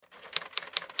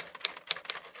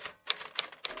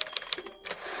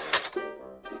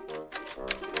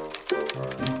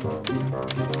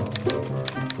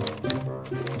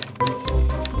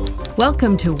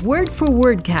Welcome to Word for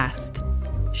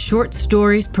Wordcast, short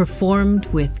stories performed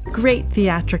with great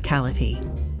theatricality.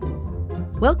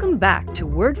 Welcome back to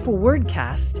Word for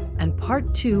Wordcast and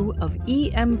part 2 of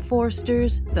E.M.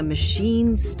 Forster's The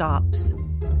Machine Stops.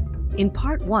 In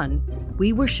part 1,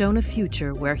 we were shown a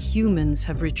future where humans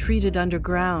have retreated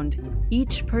underground,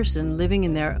 each person living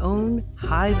in their own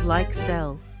hive-like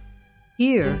cell.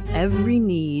 Here, every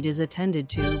need is attended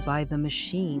to by the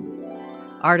machine.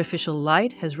 Artificial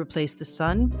light has replaced the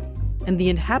sun, and the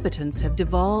inhabitants have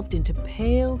devolved into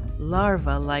pale,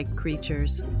 larva-like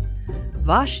creatures.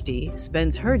 Vashti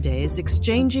spends her days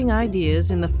exchanging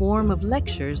ideas in the form of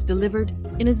lectures delivered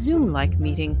in a Zoom-like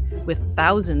meeting with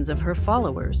thousands of her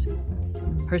followers.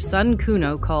 Her son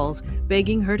Kuno calls,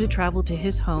 begging her to travel to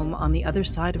his home on the other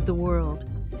side of the world.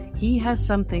 He has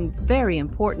something very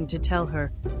important to tell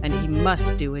her, and he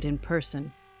must do it in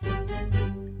person.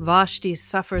 Vashti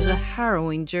suffers a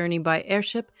harrowing journey by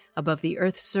airship above the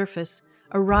Earth's surface,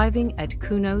 arriving at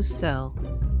Kuno's cell.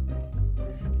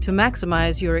 To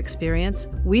maximize your experience,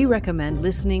 we recommend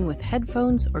listening with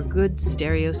headphones or good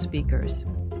stereo speakers.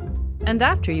 And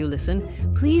after you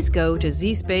listen, please go to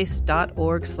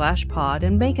zspace.org/pod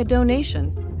and make a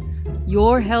donation.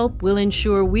 Your help will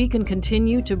ensure we can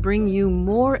continue to bring you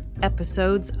more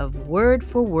episodes of Word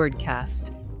for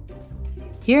Wordcast.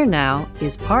 Here now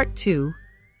is part 2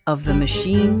 of The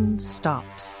Machine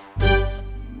Stops.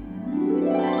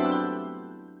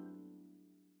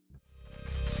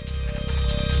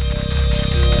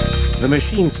 The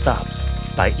Machine Stops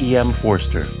by E.M.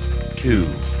 Forster. 2.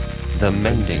 The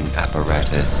Mending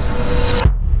Apparatus.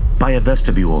 By a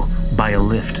vestibule, by a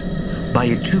lift, by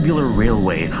a tubular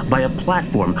railway, by a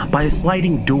platform, by a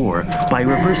sliding door, by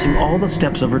reversing all the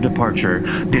steps of her departure,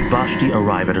 did Vashti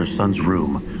arrive at her son's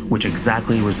room, which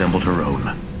exactly resembled her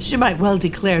own. She might well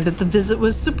declare that the visit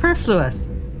was superfluous.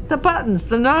 The buttons,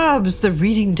 the knobs, the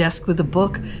reading desk with a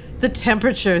book, the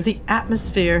temperature, the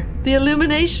atmosphere, the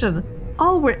illumination,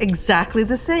 all were exactly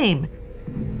the same.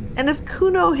 And if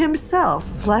Kuno himself,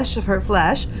 flesh of her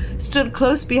flesh, stood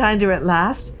close behind her at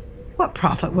last, what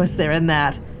profit was there in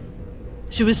that?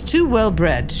 She was too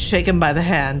well-bred to shake him by the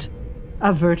hand.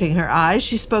 Averting her eyes,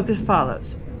 she spoke as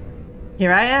follows.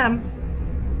 Here I am.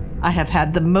 I have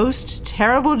had the most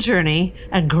terrible journey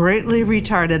and greatly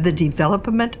retarded the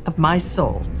development of my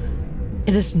soul.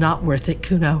 It is not worth it,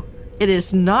 Kuno. It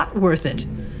is not worth it.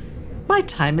 My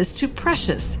time is too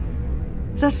precious.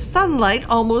 The sunlight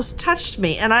almost touched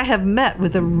me, and I have met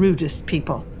with the rudest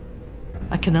people.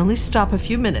 I can only stop a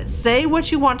few minutes. Say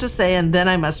what you want to say, and then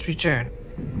I must return.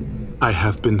 I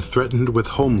have been threatened with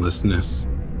homelessness,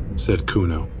 said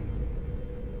Kuno.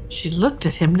 She looked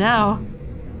at him now.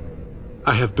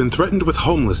 I have been threatened with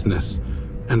homelessness,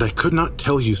 and I could not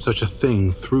tell you such a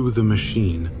thing through the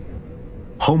machine.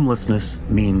 Homelessness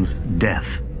means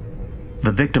death.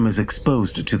 The victim is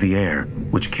exposed to the air,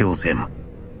 which kills him.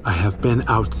 I have been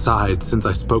outside since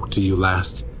I spoke to you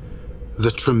last. The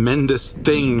tremendous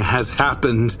thing has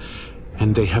happened,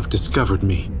 and they have discovered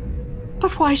me.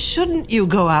 But why shouldn't you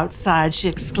go outside? She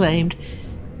exclaimed.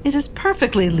 It is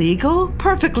perfectly legal,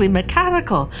 perfectly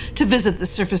mechanical to visit the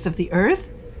surface of the earth.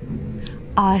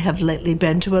 I have lately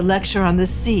been to a lecture on the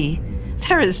sea.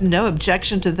 There is no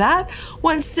objection to that.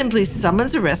 One simply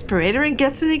summons a respirator and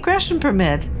gets an egression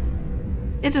permit.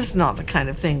 It is not the kind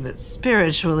of thing that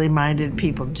spiritually minded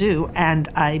people do, and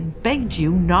I begged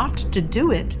you not to do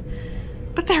it.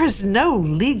 But there is no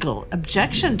legal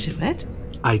objection to it.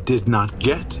 I did not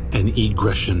get an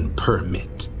egression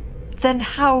permit. Then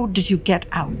how did you get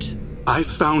out? I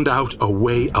found out a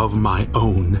way of my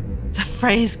own. The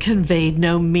phrase conveyed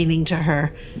no meaning to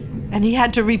her, and he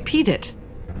had to repeat it.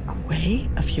 A way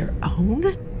of your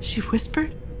own? She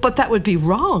whispered. But that would be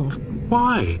wrong.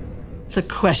 Why? The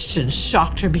question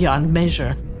shocked her beyond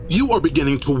measure. You are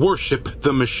beginning to worship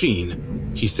the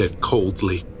machine, he said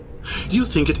coldly. You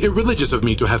think it irreligious of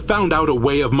me to have found out a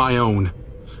way of my own.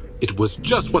 It was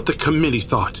just what the committee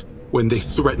thought when they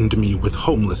threatened me with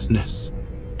homelessness.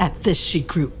 At this she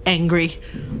grew angry.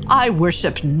 I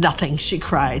worship nothing, she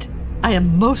cried. I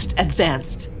am most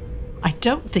advanced. I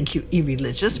don't think you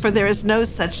irreligious, for there is no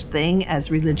such thing as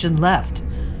religion left.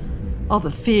 All the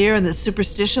fear and the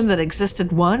superstition that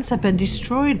existed once have been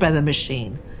destroyed by the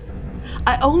machine.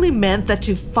 I only meant that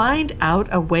to find out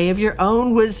a way of your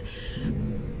own was...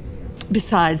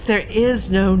 Besides, there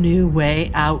is no new way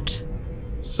out.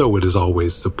 So it is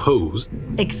always supposed.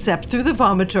 Except through the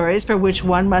vomitories for which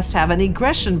one must have an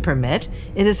egression permit,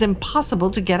 it is impossible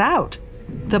to get out.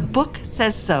 The book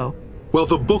says so. Well,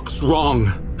 the book's wrong,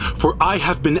 for I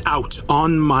have been out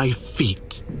on my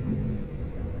feet.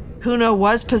 Kuno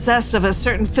was possessed of a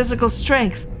certain physical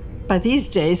strength. By these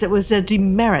days, it was a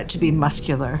demerit to be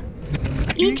muscular.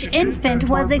 Each infant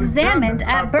was examined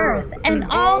at birth, and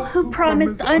all who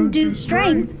promised undue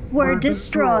strength were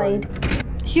destroyed.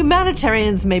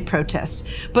 Humanitarians may protest,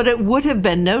 but it would have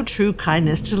been no true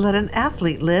kindness to let an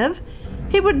athlete live.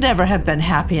 He would never have been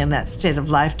happy in that state of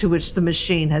life to which the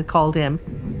machine had called him.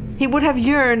 He would have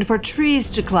yearned for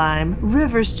trees to climb,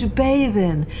 rivers to bathe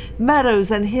in, meadows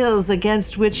and hills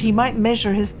against which he might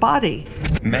measure his body.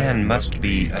 Man must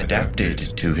be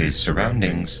adapted to his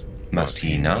surroundings, must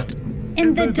he not?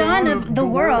 In the dawn of the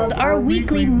world, our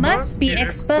weakly must be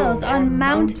exposed on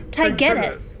Mount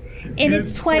Taygetus. In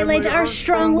its twilight, our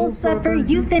strong will suffer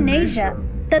euthanasia,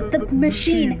 that the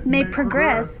machine may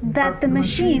progress, that the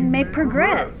machine may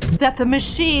progress. That the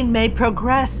machine may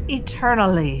progress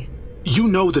eternally. You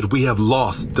know that we have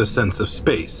lost the sense of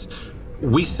space.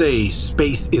 We say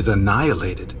space is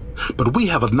annihilated, but we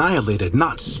have annihilated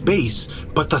not space,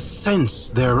 but the sense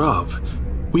thereof.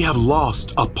 We have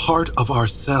lost a part of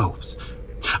ourselves.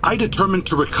 I determined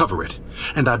to recover it,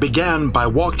 and I began by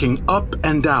walking up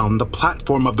and down the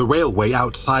platform of the railway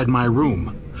outside my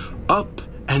room. Up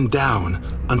and down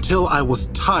until I was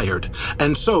tired,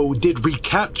 and so did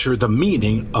recapture the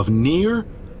meaning of near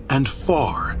and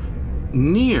far.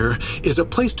 Near is a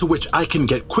place to which I can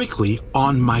get quickly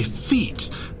on my feet,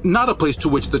 not a place to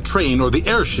which the train or the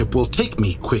airship will take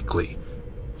me quickly.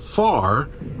 Far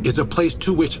is a place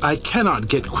to which I cannot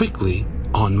get quickly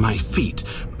on my feet.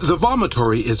 The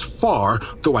vomitory is far,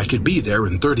 though I could be there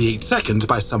in 38 seconds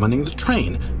by summoning the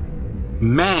train.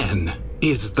 Man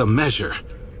is the measure.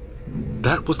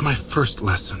 That was my first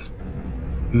lesson.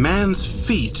 Man's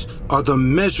feet are the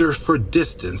measure for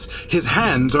distance. His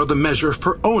hands are the measure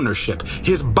for ownership.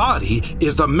 His body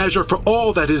is the measure for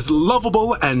all that is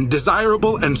lovable and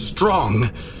desirable and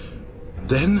strong.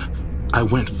 Then I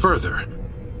went further.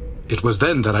 It was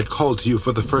then that I called to you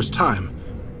for the first time,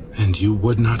 and you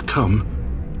would not come.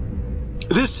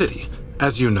 This city,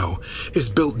 as you know, is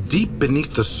built deep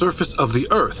beneath the surface of the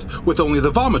earth, with only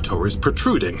the vomitories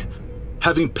protruding.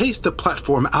 Having paced the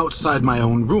platform outside my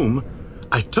own room,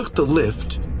 I took the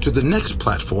lift to the next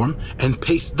platform and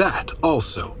paced that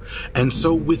also, and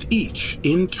so with each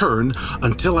in turn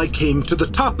until I came to the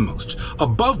topmost,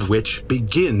 above which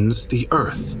begins the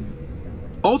earth.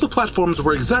 All the platforms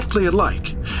were exactly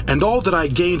alike, and all that I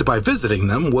gained by visiting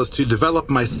them was to develop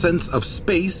my sense of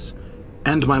space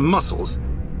and my muscles.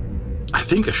 I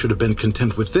think I should have been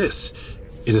content with this.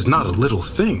 It is not a little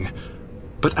thing.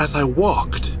 But as I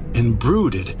walked and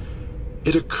brooded,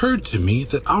 it occurred to me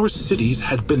that our cities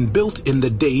had been built in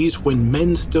the days when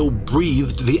men still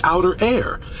breathed the outer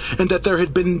air, and that there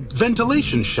had been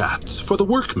ventilation shafts for the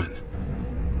workmen.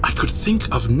 I could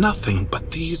think of nothing but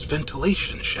these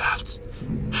ventilation shafts.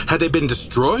 Had they been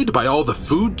destroyed by all the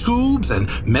food tubes and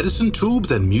medicine tubes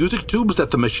and music tubes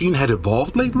that the machine had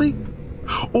evolved lately?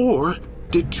 Or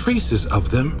did traces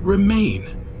of them remain?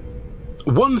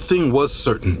 One thing was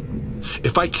certain.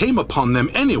 If I came upon them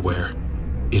anywhere,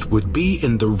 it would be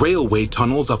in the railway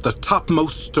tunnels of the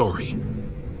topmost story.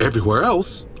 Everywhere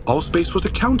else, all space was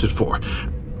accounted for.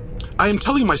 I am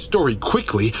telling my story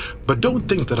quickly, but don't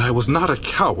think that I was not a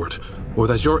coward, or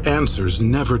that your answers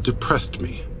never depressed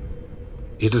me.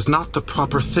 It is not the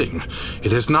proper thing.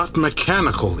 It is not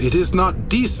mechanical. It is not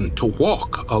decent to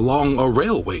walk along a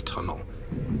railway tunnel.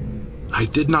 I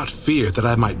did not fear that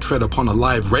I might tread upon a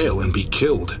live rail and be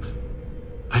killed.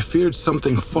 I feared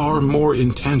something far more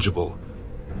intangible.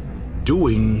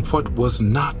 Doing what was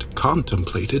not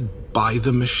contemplated by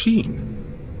the machine.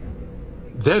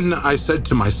 Then I said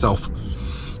to myself,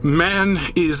 man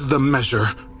is the measure,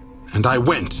 and I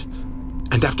went,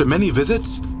 and after many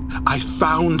visits, I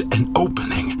found an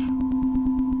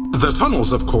opening. The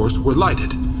tunnels, of course, were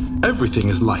lighted. Everything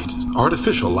is light,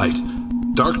 artificial light.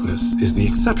 Darkness is the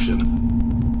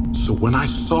exception. So when I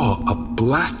saw a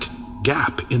black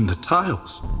gap in the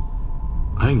tiles,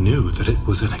 I knew that it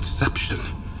was an exception,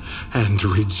 and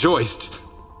rejoiced.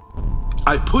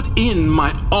 I put in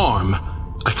my arm.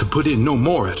 I could put in no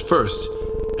more at first,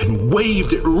 and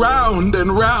waved it round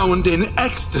and round in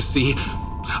ecstasy.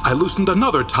 I loosened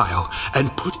another tile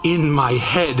and put in my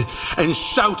head and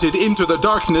shouted into the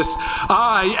darkness,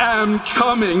 I am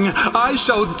coming! I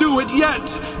shall do it yet!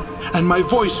 And my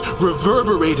voice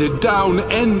reverberated down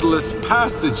endless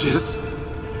passages.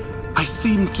 I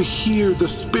seemed to hear the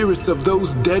spirits of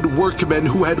those dead workmen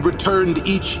who had returned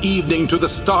each evening to the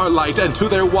starlight and to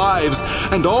their wives,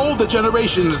 and all the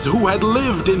generations who had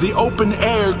lived in the open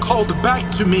air called back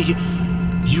to me,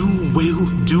 you will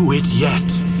do it yet.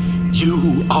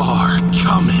 You are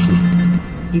coming.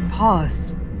 He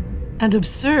paused, and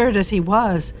absurd as he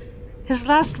was, His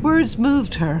last words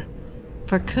moved her,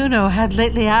 for Kuno had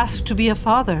lately asked to be a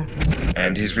father.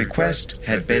 And his request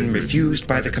had been refused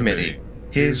by the committee.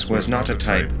 His was not a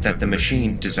type that the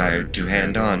machine desired to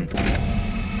hand on.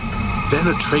 Then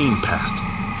a train passed.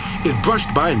 It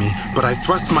brushed by me, but I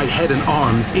thrust my head and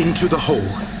arms into the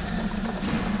hole.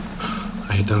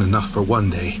 I had done enough for one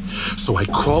day, so I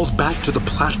crawled back to the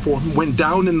platform, went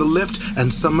down in the lift,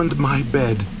 and summoned my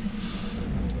bed.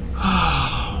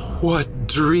 What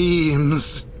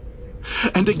dreams!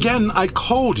 And again I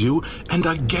called you, and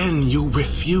again you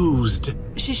refused.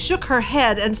 She shook her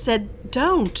head and said,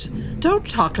 Don't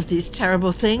talk of these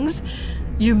terrible things.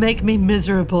 You make me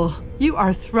miserable. You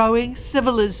are throwing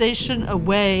civilization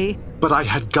away. But I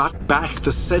had got back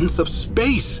the sense of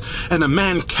space, and a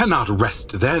man cannot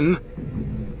rest then.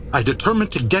 I determined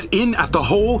to get in at the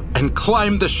hole and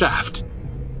climb the shaft.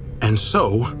 And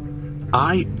so,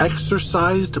 I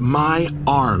exercised my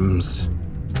arms.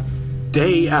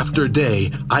 Day after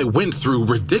day, I went through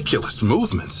ridiculous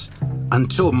movements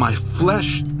until my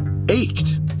flesh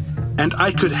ached, and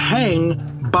I could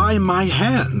hang by my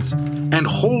hands and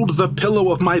hold the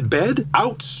pillow of my bed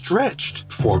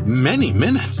outstretched for many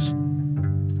minutes.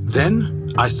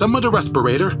 Then I summoned a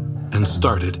respirator and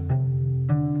started.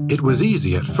 It was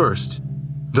easy at first.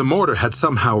 The mortar had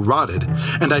somehow rotted,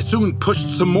 and I soon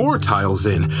pushed some more tiles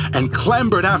in and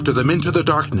clambered after them into the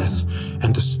darkness,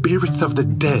 and the spirits of the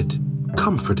dead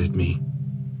comforted me.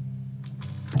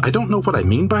 I don't know what I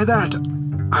mean by that.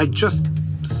 I just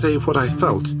say what I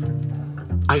felt.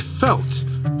 I felt,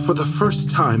 for the first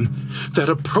time, that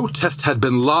a protest had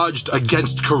been lodged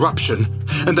against corruption,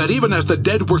 and that even as the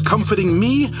dead were comforting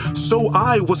me, so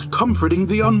I was comforting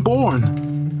the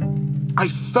unborn. I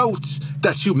felt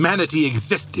that humanity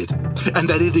existed, and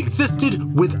that it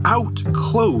existed without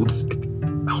clothes.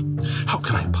 How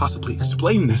can I possibly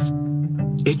explain this?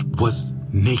 It was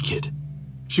naked.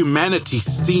 Humanity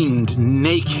seemed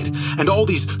naked, and all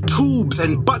these tubes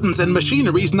and buttons and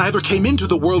machineries neither came into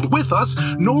the world with us,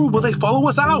 nor will they follow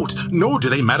us out, nor do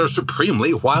they matter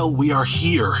supremely while we are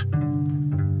here.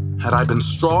 Had I been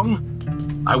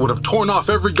strong, I would have torn off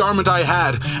every garment I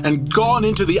had and gone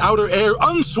into the outer air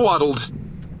unswaddled.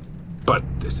 But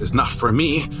this is not for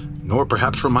me, nor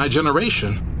perhaps for my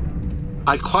generation.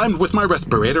 I climbed with my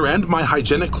respirator and my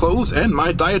hygienic clothes and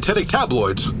my dietetic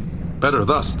tabloids. Better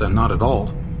thus than not at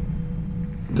all.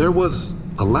 There was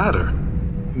a ladder,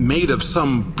 made of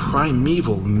some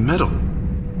primeval metal.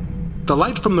 The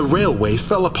light from the railway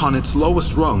fell upon its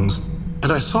lowest rungs,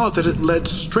 and I saw that it led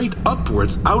straight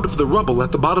upwards out of the rubble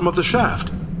at the bottom of the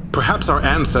shaft. Perhaps our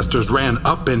ancestors ran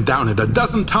up and down it a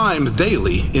dozen times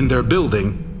daily in their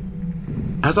building.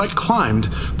 As I climbed,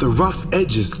 the rough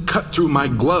edges cut through my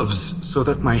gloves so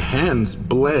that my hands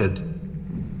bled.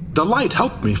 The light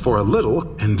helped me for a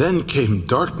little, and then came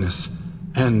darkness,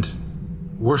 and,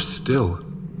 worse still,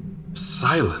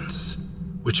 silence,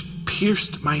 which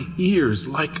pierced my ears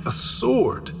like a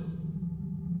sword.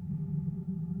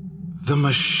 The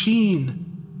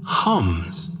machine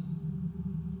hums.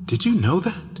 Did you know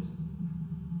that?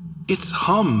 Its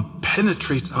hum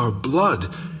penetrates our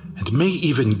blood and may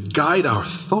even guide our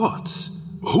thoughts.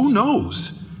 Who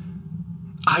knows?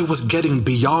 I was getting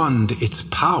beyond its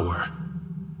power.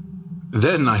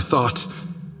 Then I thought,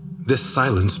 this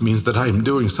silence means that I am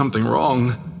doing something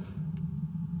wrong.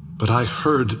 But I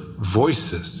heard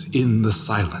voices in the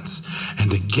silence,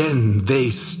 and again they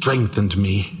strengthened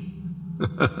me.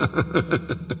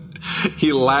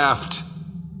 He laughed.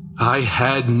 I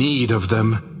had need of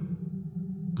them.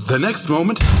 The next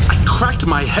moment, I cracked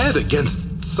my head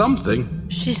against something.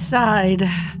 She sighed.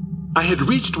 I had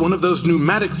reached one of those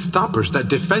pneumatic stoppers that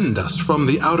defend us from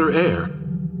the outer air.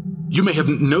 You may have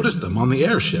noticed them on the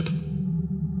airship.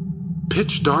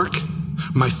 Pitch dark,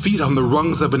 my feet on the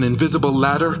rungs of an invisible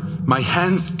ladder, my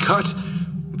hands cut.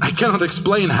 I cannot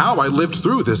explain how I lived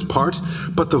through this part,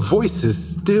 but the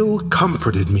voices still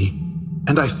comforted me,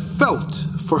 and I felt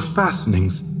for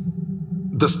fastenings.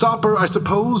 The stopper, I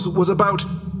suppose, was about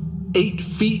 8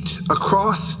 feet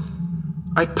across.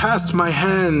 I passed my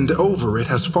hand over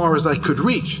it as far as I could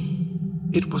reach.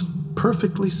 It was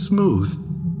perfectly smooth.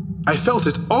 I felt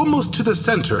it almost to the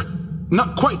center,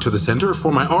 not quite to the center,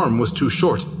 for my arm was too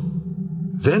short.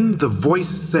 Then the voice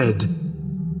said,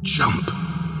 "Jump.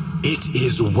 It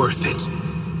is worth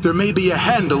it. There may be a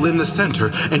handle in the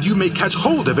center, and you may catch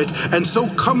hold of it, and so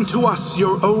come to us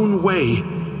your own way.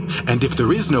 And if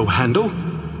there is no handle,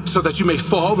 so that you may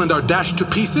fall and are dashed to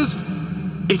pieces,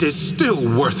 it is still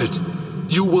worth it.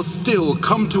 You will still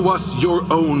come to us your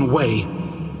own way."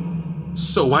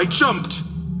 So I jumped.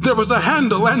 There was a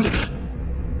handle, and...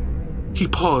 He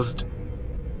paused.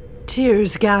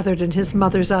 Tears gathered in his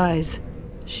mother's eyes.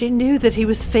 She knew that he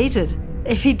was fated.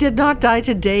 If he did not die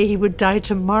today, he would die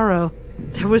tomorrow.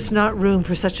 There was not room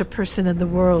for such a person in the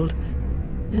world.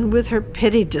 And with her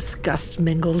pity, disgust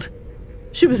mingled.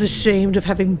 She was ashamed of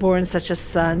having borne such a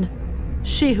son.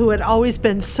 She who had always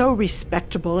been so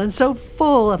respectable and so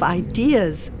full of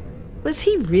ideas. Was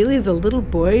he really the little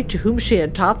boy to whom she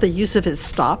had taught the use of his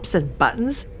stops and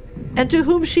buttons, and to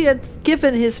whom she had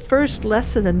given his first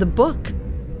lesson in the book?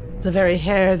 The very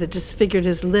hair that disfigured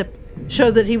his lip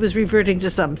showed that he was reverting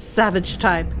to some savage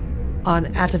type. On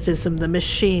atavism, the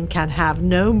machine can have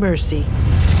no mercy.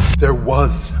 There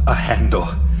was a handle,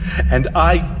 and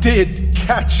I did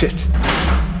catch it.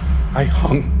 I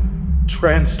hung,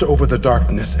 tranced over the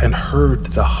darkness, and heard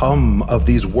the hum of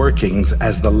these workings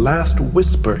as the last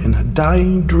whisper in a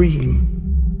dying dream.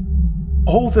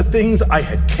 All the things I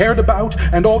had cared about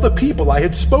and all the people I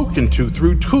had spoken to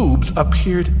through tubes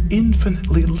appeared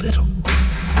infinitely little.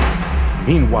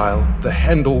 Meanwhile, the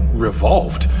handle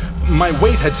revolved. My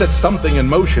weight had set something in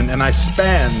motion, and I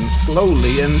span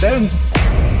slowly, and then...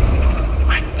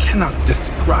 I cannot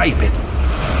describe it.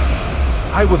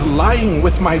 I was lying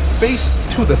with my face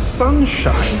to the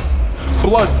sunshine.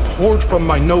 Blood poured from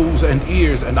my nose and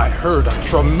ears, and I heard a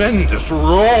tremendous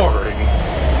roaring.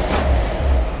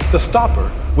 The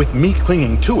stopper, with me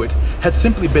clinging to it, had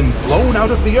simply been blown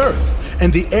out of the earth,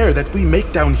 and the air that we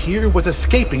make down here was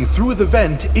escaping through the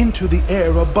vent into the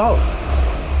air above.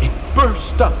 It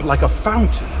burst up like a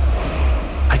fountain.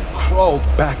 I crawled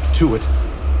back to it,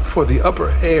 for the upper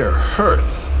air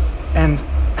hurts, and,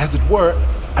 as it were,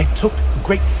 I took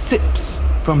great sips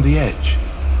from the edge.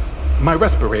 My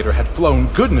respirator had flown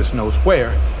goodness knows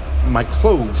where. My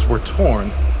clothes were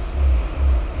torn.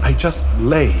 I just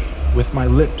lay with my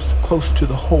lips close to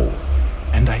the hole,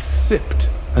 and I sipped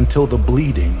until the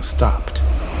bleeding stopped.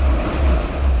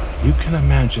 You can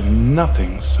imagine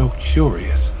nothing so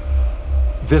curious.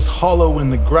 This hollow in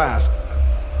the grass,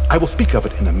 I will speak of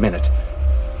it in a minute.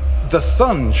 The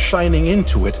sun shining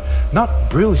into it, not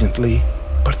brilliantly,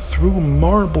 but through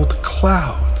marbled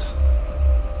clouds.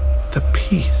 The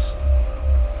peace,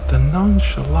 the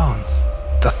nonchalance,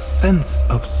 the sense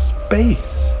of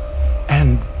space,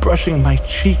 and brushing my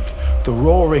cheek, the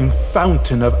roaring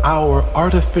fountain of our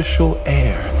artificial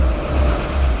air.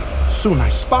 Soon I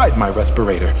spied my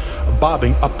respirator,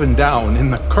 bobbing up and down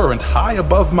in the current high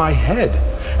above my head,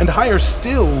 and higher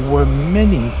still were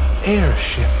many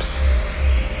airships.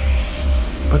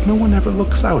 But no one ever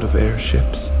looks out of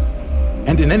airships,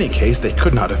 and in any case they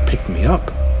could not have picked me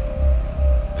up.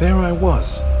 There I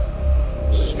was,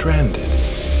 stranded.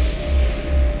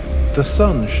 The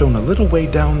sun shone a little way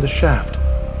down the shaft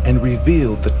and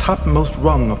revealed the topmost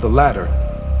rung of the ladder,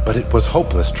 but it was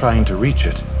hopeless trying to reach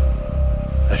it.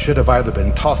 I should have either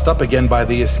been tossed up again by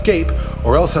the escape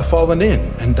or else have fallen in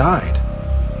and died.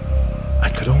 I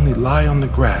could only lie on the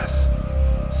grass,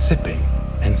 sipping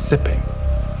and sipping,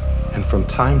 and from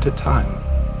time to time,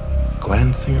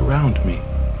 glancing around me.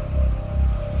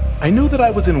 I knew that I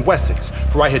was in Wessex,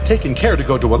 for I had taken care to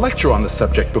go to a lecture on the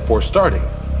subject before starting.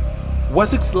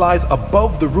 Wessex lies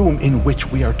above the room in which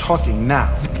we are talking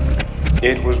now.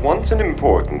 It was once an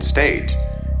important state.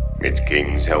 Its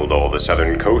kings held all the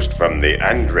southern coast from the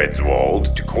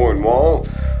Andredswald to Cornwall,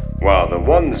 while the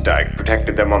Wansdyke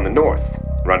protected them on the north,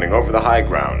 running over the high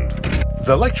ground.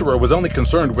 The lecturer was only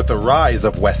concerned with the rise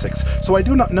of Wessex, so I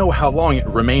do not know how long it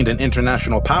remained an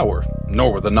international power,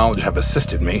 nor would the knowledge have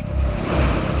assisted me.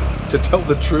 To tell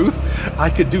the truth, I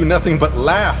could do nothing but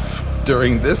laugh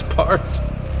during this part.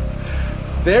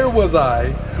 There was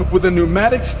I, with a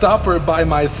pneumatic stopper by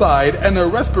my side and a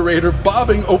respirator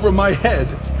bobbing over my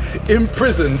head,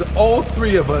 imprisoned, all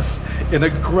three of us, in a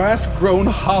grass-grown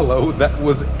hollow that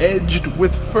was edged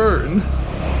with fern.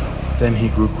 Then he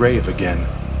grew grave again.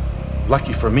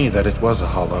 Lucky for me that it was a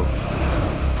hollow,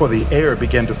 for the air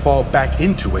began to fall back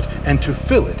into it and to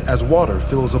fill it as water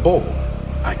fills a bowl.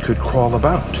 I could crawl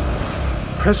about.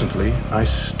 Presently, I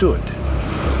stood.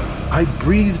 I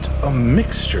breathed a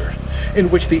mixture in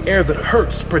which the air that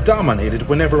hurts predominated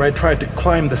whenever I tried to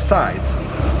climb the sides.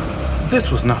 This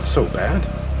was not so bad.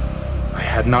 I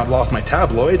had not lost my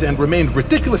tabloids and remained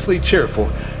ridiculously cheerful,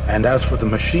 and as for the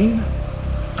machine,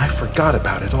 I forgot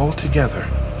about it altogether.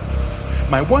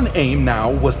 My one aim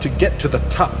now was to get to the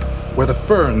top, where the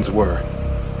ferns were,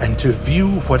 and to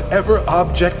view whatever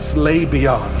objects lay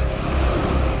beyond.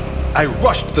 I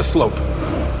rushed the slope.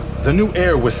 The new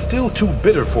air was still too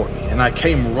bitter for me, and I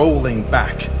came rolling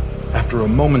back, after a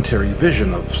momentary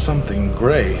vision of something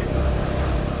gray.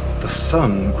 The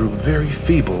sun grew very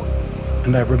feeble,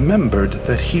 and I remembered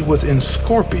that he was in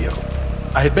Scorpio.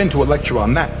 I had been to a lecture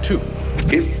on that, too.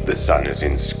 If the sun is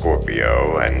in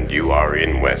Scorpio and you are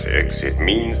in Wessex, it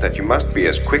means that you must be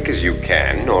as quick as you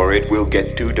can or it will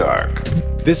get too dark.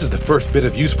 This is the first bit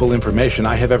of useful information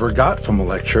I have ever got from a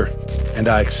lecture, and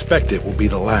I expect it will be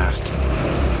the last.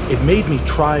 It made me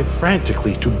try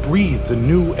frantically to breathe the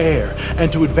new air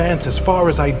and to advance as far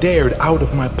as I dared out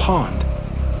of my pond.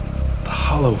 The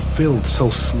hollow filled so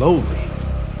slowly.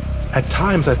 At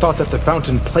times I thought that the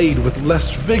fountain played with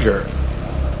less vigor.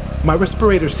 My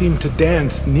respirator seemed to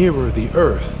dance nearer the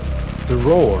earth. The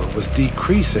roar was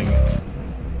decreasing.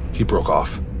 He broke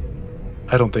off.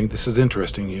 I don't think this is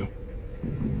interesting you.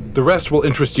 The rest will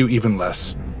interest you even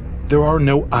less. There are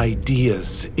no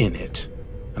ideas in it,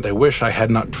 and I wish I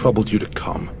had not troubled you to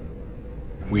come.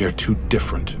 We are too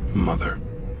different, Mother.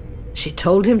 She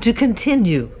told him to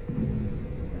continue.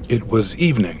 It was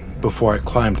evening before I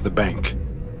climbed the bank.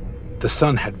 The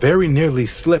sun had very nearly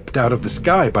slipped out of the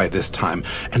sky by this time,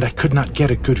 and I could not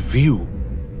get a good view.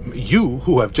 You,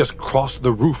 who have just crossed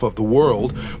the roof of the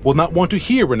world, will not want to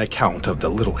hear an account of the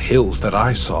little hills that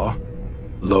I saw.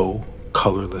 Low,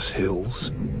 colorless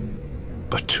hills.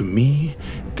 But to me,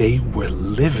 they were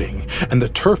living, and the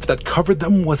turf that covered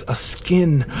them was a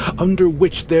skin under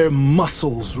which their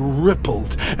muscles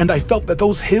rippled, and I felt that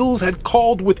those hills had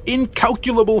called with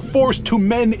incalculable force to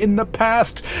men in the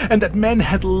past, and that men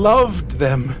had loved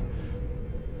them.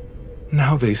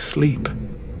 Now they sleep,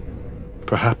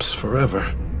 perhaps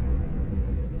forever.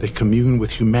 They commune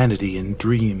with humanity in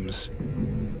dreams.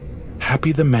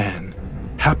 Happy the man,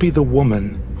 happy the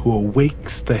woman who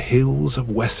awakes the hills of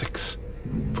Wessex,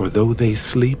 for though they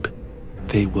sleep,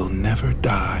 they will never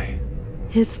die.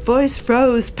 His voice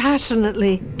rose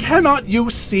passionately. Cannot you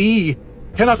see?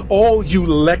 Cannot all you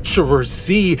lecturers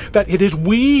see that it is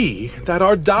we that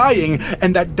are dying,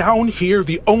 and that down here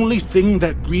the only thing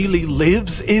that really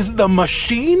lives is the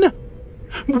machine?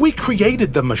 We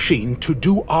created the machine to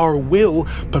do our will,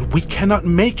 but we cannot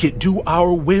make it do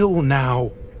our will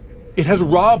now. It has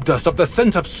robbed us of the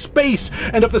sense of space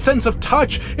and of the sense of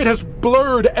touch. It has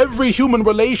blurred every human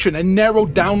relation and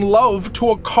narrowed down love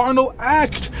to a carnal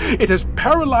act. It has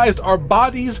paralyzed our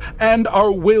bodies and our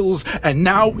wills, and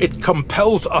now it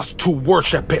compels us to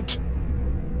worship it.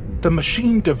 The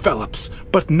machine develops,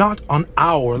 but not on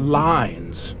our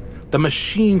lines. The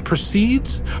machine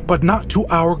proceeds, but not to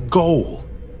our goal.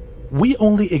 We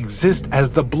only exist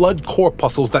as the blood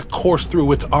corpuscles that course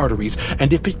through its arteries,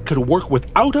 and if it could work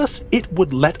without us, it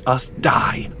would let us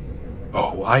die.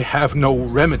 Oh, I have no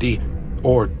remedy,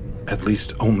 or at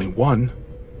least only one,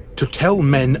 to tell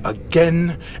men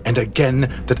again and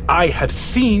again that I have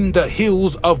seen the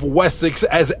hills of Wessex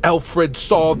as Alfred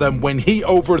saw them when he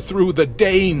overthrew the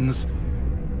Danes.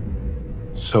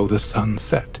 So the sun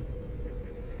set.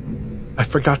 I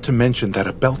forgot to mention that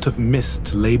a belt of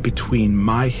mist lay between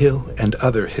my hill and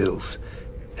other hills,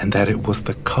 and that it was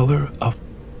the color of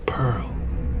pearl.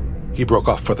 He broke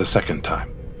off for the second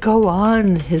time. Go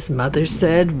on, his mother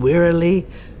said wearily.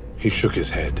 He shook his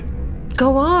head.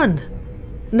 Go on.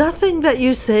 Nothing that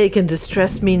you say can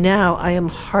distress me now. I am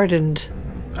hardened.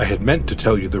 I had meant to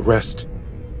tell you the rest,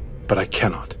 but I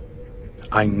cannot.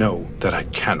 I know that I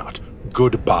cannot.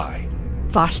 Goodbye.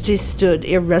 Vashti stood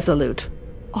irresolute.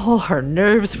 All her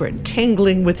nerves were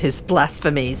tingling with his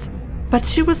blasphemies. But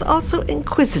she was also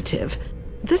inquisitive.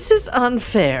 This is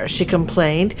unfair, she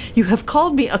complained. You have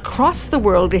called me across the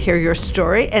world to hear your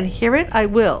story, and hear it I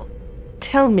will.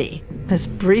 Tell me, as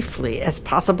briefly as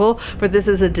possible, for this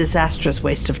is a disastrous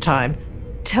waste of time.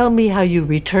 Tell me how you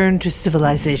returned to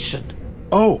civilization.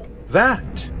 Oh,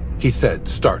 that, he said,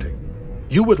 starting.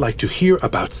 You would like to hear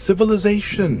about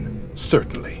civilization?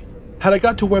 Certainly. Had I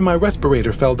got to where my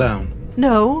respirator fell down?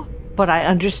 No, but I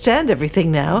understand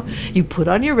everything now. You put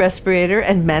on your respirator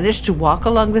and managed to walk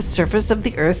along the surface of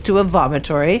the earth to a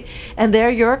vomitory, and there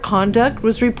your conduct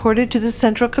was reported to the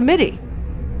Central Committee.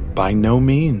 By no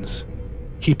means.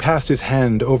 He passed his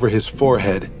hand over his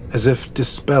forehead as if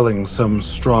dispelling some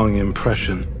strong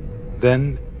impression.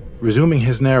 Then, resuming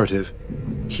his narrative,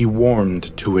 he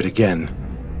warmed to it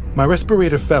again. My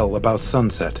respirator fell about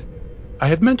sunset. I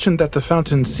had mentioned that the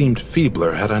fountain seemed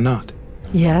feebler, had I not?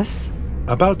 Yes.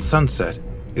 About sunset,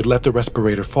 it let the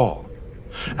respirator fall.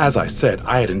 As I said,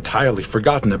 I had entirely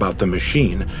forgotten about the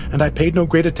machine, and I paid no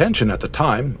great attention at the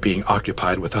time, being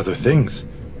occupied with other things.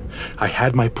 I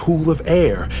had my pool of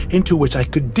air, into which I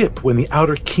could dip when the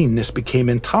outer keenness became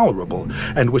intolerable,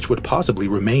 and which would possibly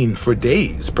remain for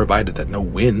days, provided that no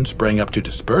wind sprang up to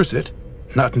disperse it.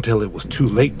 Not until it was too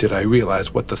late did I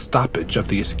realize what the stoppage of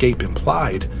the escape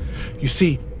implied. You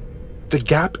see, the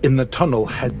gap in the tunnel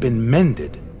had been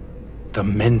mended. The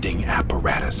mending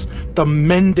apparatus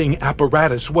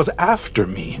was after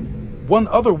me. one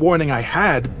other warning I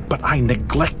had, but I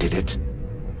neglected it.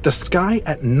 The sky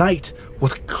at night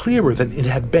was clearer than it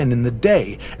had been in the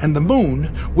day, and the moon,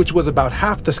 which was about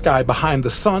half the sky behind the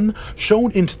sun,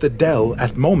 shone into the dell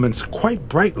at moments quite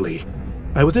brightly.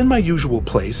 I was in my usual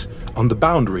place, on the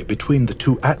boundary between the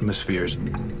two atmospheres,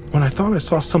 when I thought I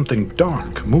saw something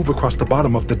dark move across the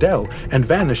bottom of the dell and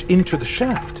vanish into the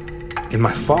shaft. In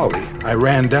my folly, I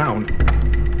ran down.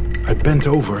 I bent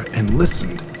over and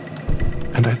listened,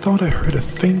 and I thought I heard a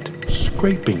faint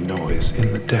scraping noise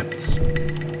in the depths.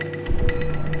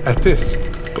 At this,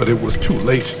 but it was too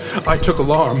late, I took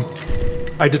alarm.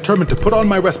 I determined to put on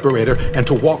my respirator and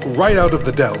to walk right out of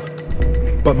the dell.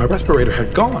 But my respirator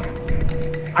had gone.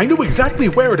 I knew exactly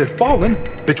where it had fallen,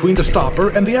 between the stopper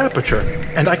and the aperture,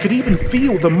 and I could even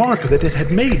feel the mark that it had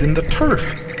made in the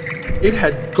turf. It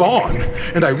had gone,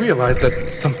 and I realized that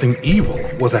something evil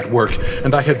was at work,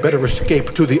 and I had better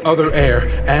escape to the other air,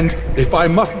 and, if I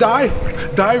must die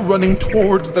running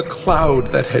towards the cloud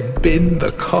that had been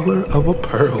the color of a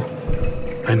pearl.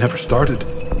 I never started.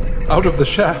 Out of the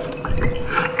shaft.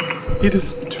 It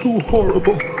is too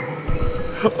horrible.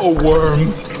 A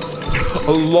worm.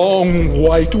 A long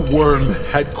white worm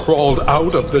had crawled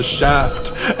out of the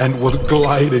shaft and was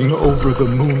gliding over the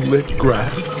moonlit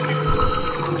grass.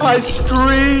 I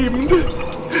screamed.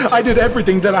 I did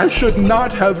everything that I should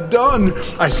not have done.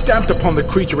 I stamped upon the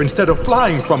creature instead of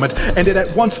flying from it, and it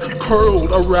at once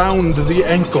curled around the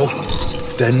ankle.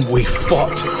 Then we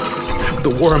fought.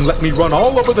 The worm let me run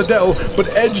all over the dell, but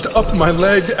edged up my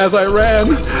leg as I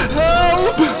ran.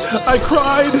 Help! I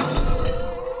cried.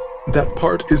 That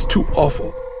part is too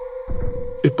awful.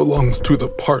 It belongs to the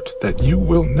part that you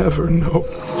will never know.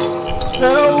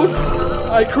 Help!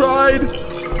 I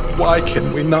cried. Why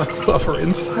can we not suffer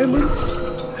in silence?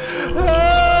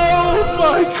 Help!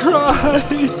 I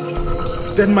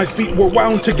cried. Then my feet were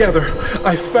wound together.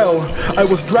 I fell. I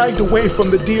was dragged away from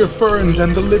the dear ferns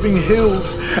and the living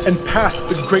hills and past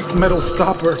the great metal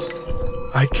stopper.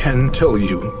 I can tell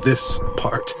you this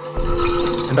part.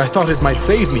 And I thought it might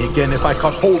save me again if I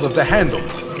caught hold of the handle.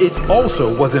 It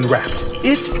also was enwrapped.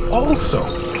 It also.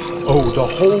 Oh, the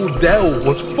whole dell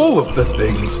was full of the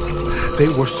things. They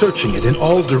were searching it in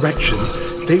all directions.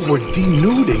 They were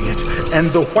denuding it, and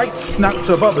the white snouts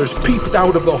of others peeped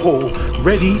out of the hole,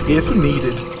 ready if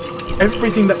needed.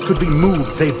 Everything that could be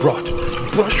moved they brought.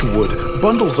 Brushwood,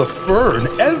 bundles of fern,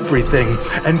 everything.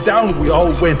 And down we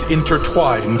all went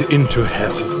intertwined into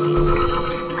hell.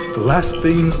 The last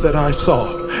things that I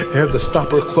saw, ere the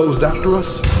stopper closed after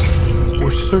us,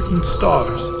 were certain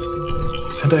stars.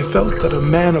 And I felt that a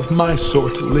man of my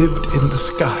sort lived in the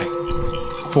sky.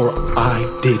 For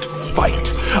I did fight.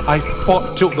 I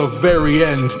fought till the very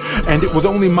end, and it was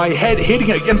only my head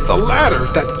hitting against the ladder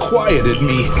that quieted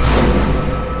me.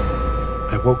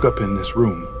 I woke up in this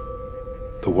room.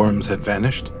 The worms had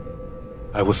vanished.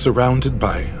 I was surrounded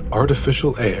by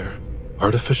artificial air,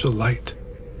 artificial light,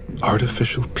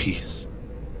 artificial peace.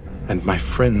 And my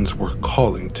friends were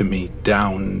calling to me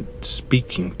down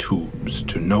speaking tubes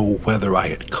to know whether I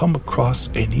had come across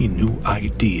any new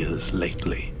ideas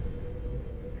lately.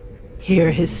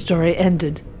 Here his story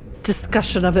ended.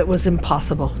 Discussion of it was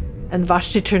impossible, and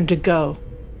Vashti turned to go.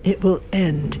 It will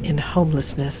end in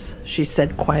homelessness, she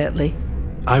said quietly.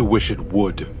 I wish it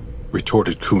would,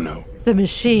 retorted Kuno. The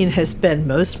machine has been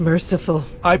most merciful.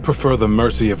 I prefer the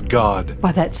mercy of God.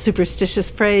 By that superstitious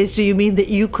phrase, do you mean that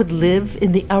you could live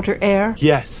in the outer air?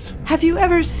 Yes. Have you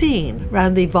ever seen,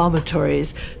 round the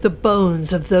vomitories, the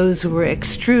bones of those who were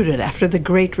extruded after the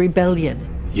Great Rebellion?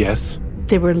 Yes.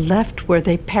 They were left where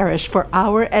they perished for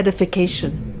our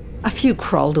edification. A few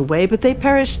crawled away, but they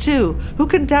perished too. Who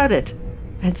can doubt it?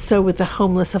 And so with the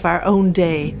homeless of our own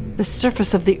day, the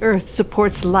surface of the earth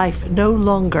supports life no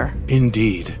longer.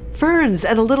 Indeed. Ferns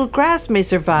and a little grass may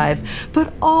survive,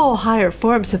 but all higher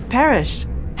forms have perished.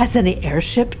 Has any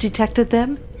airship detected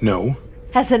them? No.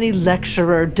 Has any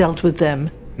lecturer dealt with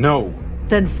them? No.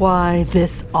 Then why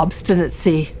this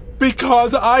obstinacy?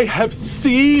 Because I have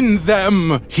seen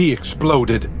them, he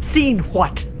exploded. Seen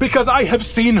what? Because I have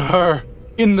seen her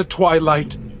in the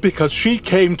twilight. Because she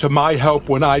came to my help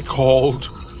when I called.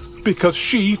 Because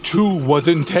she too was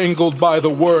entangled by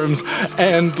the worms,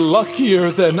 and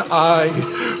luckier than I,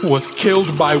 was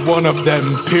killed by one of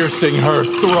them piercing her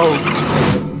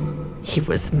throat. He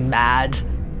was mad.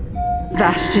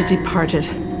 Vashti departed.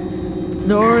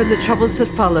 Nor in the troubles that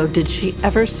followed did she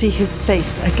ever see his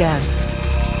face again.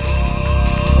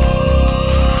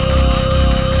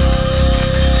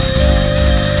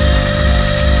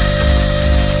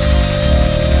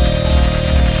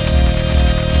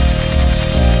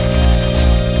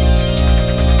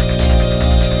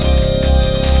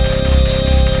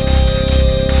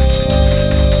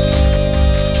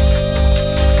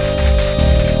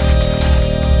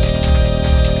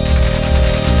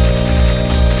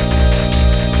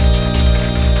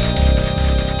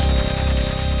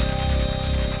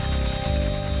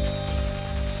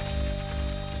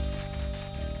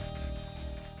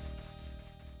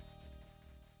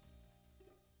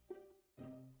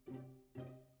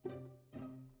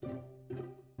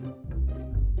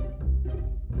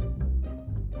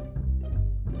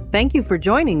 Thank you for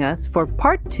joining us for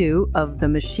part 2 of The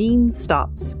Machine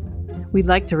Stops. We'd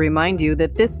like to remind you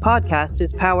that this podcast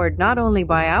is powered not only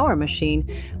by our machine,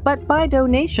 but by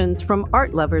donations from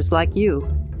art lovers like you.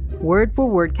 Word for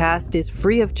Wordcast is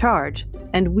free of charge,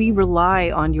 and we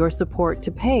rely on your support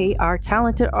to pay our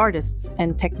talented artists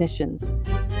and technicians.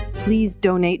 Please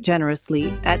donate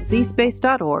generously at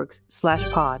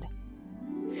zspace.org/pod.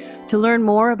 To learn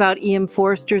more about E.M.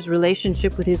 Forster's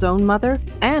relationship with his own mother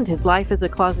and his life as a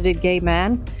closeted gay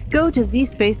man, go to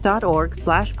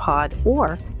zspace.org/pod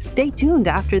or stay tuned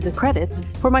after the credits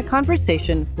for my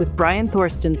conversation with Brian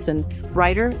Thorstensen,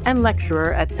 writer and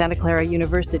lecturer at Santa Clara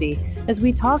University, as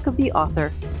we talk of the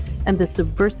author and the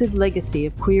subversive legacy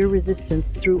of queer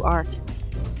resistance through art.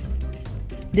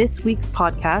 This week's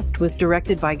podcast was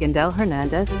directed by Gendel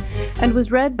Hernandez and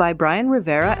was read by Brian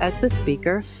Rivera as the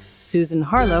speaker, Susan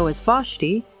Harlow as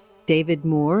Vashti, David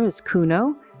Moore as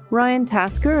Kuno, Ryan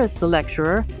Tasker as the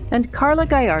lecturer, and Carla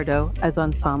Gallardo as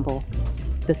ensemble.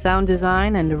 The sound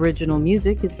design and original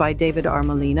music is by David R.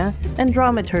 Molina, and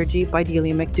dramaturgy by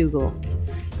Delia McDougall.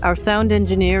 Our sound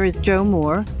engineer is Joe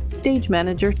Moore, stage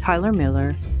manager Tyler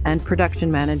Miller, and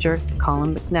production manager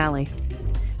Colin McNally.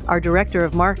 Our director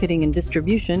of marketing and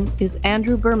distribution is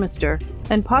Andrew Burmester,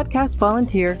 and podcast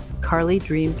volunteer Carly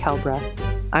Dream Kelbreath.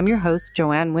 I'm your host,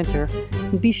 Joanne Winter,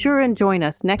 and be sure and join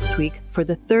us next week for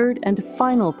the third and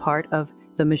final part of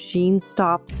The Machine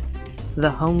Stops, The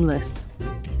Homeless.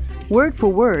 Word for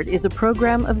Word is a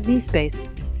program of ZSpace.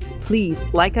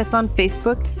 Please like us on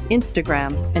Facebook,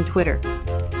 Instagram, and Twitter.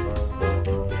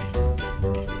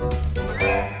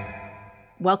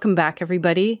 Welcome back,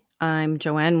 everybody. I'm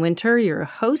Joanne Winter, your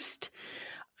host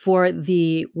for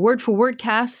the Word for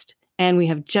Wordcast. And we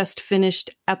have just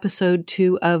finished episode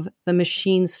 2 of The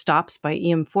Machine Stops by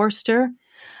E.M. Forster.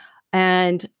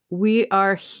 And we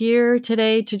are here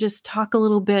today to just talk a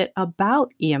little bit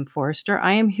about E.M. Forster.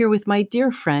 I am here with my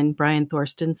dear friend, Brian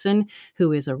Thorstensen,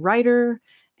 who is a writer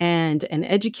and an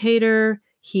educator.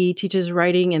 He teaches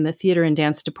writing in the theater and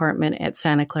dance department at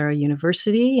Santa Clara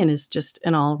University and is just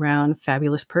an all-around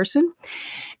fabulous person.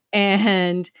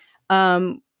 And,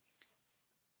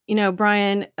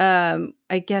 Brian,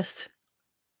 I guess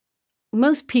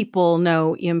most people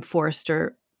know E.M.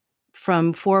 Forster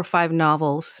from 4 or 5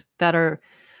 novels that are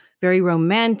very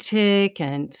romantic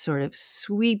and sort of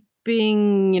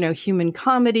sweeping, human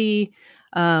comedy,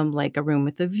 like A Room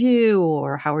with a View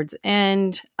or Howard's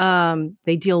End.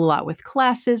 They deal a lot with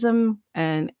classism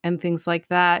and things like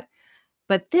that.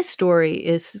 But this story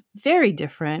is very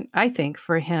different, I think,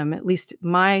 for him, at least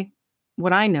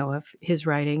what I know of his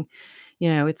writing.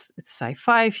 It's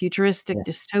sci-fi, futuristic,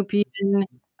 dystopian.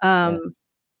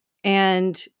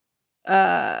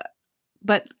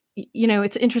 But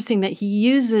it's interesting that he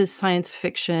uses science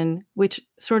fiction, which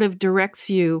sort of directs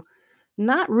you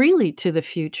not really to the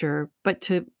future, but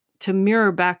to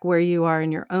mirror back where you are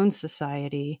in your own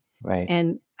society. Right.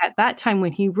 And at that time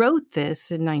when he wrote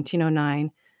this in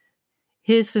 1909,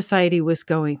 his society was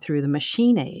going through the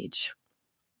machine age.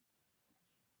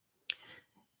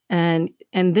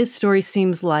 And this story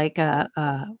seems like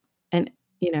an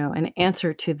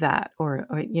answer to that, or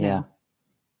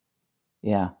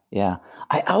Yeah.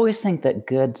 I always think that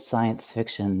good science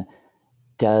fiction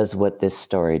does what this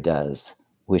story does,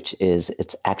 which is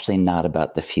it's actually not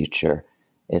about the future.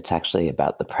 It's actually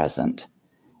about the present.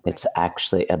 Right. It's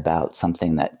actually about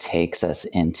something that takes us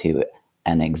into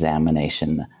an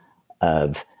examination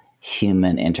of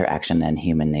human interaction and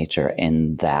human nature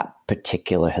in that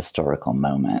particular historical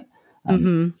moment.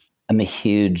 I'm a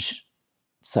huge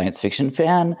science fiction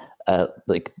fan.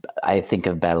 I think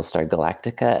of Battlestar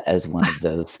Galactica as one of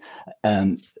those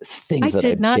things that I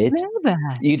did not know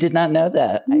that. You did not know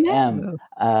that? No. I am.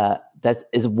 That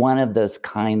is one of those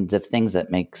kinds of things that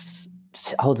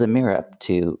holds a mirror up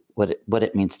to what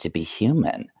it means to be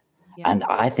human. Yeah. And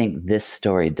I think this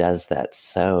story does that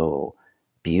so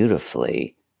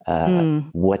beautifully.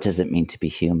 What does it mean to be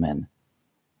human?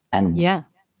 And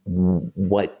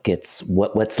what's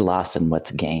lost and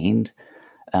what's gained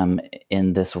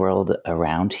in this world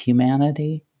around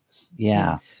humanity.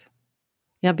 Yeah. Yes.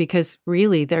 Yeah, because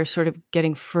really they're sort of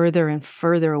getting further and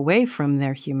further away from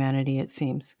their humanity, it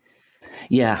seems.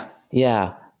 Yeah.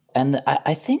 And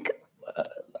I think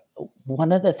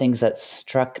one of the things that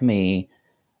struck me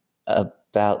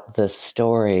about the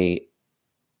story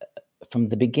from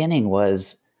the beginning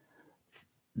was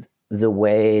the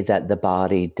way that the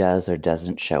body does or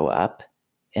doesn't show up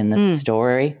in the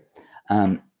story.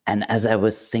 And as I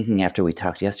was thinking after we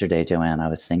talked yesterday, Joanne, I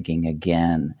was thinking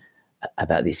again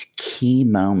about these key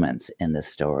moments in the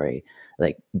story.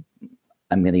 Like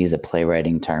I'm going to use a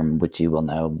playwriting term, which you will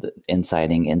know, the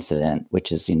inciting incident,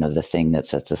 which is, the thing that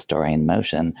sets a story in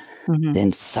motion. Mm-hmm. The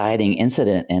inciting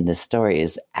incident in this story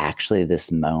is actually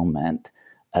this moment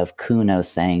of Kuno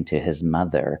saying to his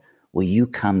mother, will you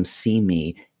come see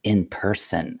me in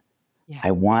person? Yeah.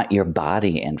 I want your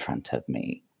body in front of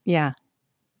me. Yeah.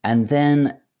 And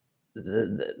then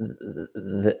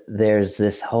there's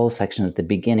this whole section at the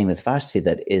beginning with Vashti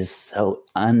that is so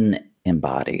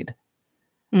unembodied.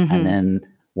 Mm-hmm. And then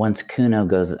once Kuno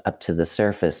goes up to the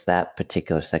surface, that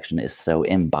particular section is so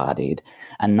embodied.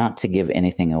 And not to give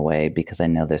anything away, because I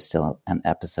know there's still an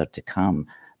episode to come,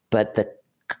 but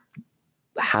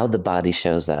how the body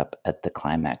shows up at the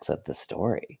climax of the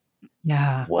story.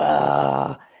 Yeah.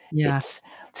 Wow. Yeah.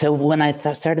 So when I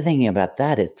started thinking about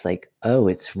that, it's like, oh,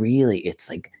 it's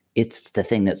the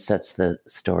thing that sets the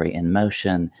story in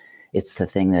motion. It's the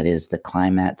thing that is the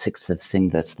climax. It's the thing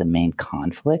that's the main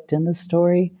conflict in the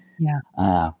story.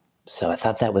 Yeah. So I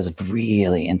thought that was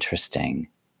really interesting.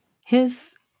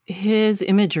 His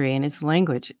imagery and his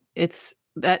language, it's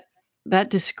that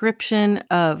description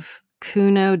of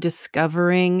Kuno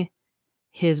discovering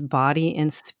his body in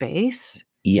space.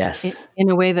 Yes. In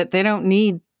a way that they don't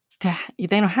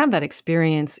have that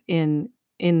experience in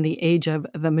the age of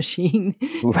the machine,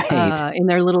 right? In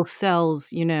their little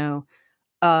cells,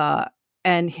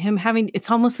 and him having,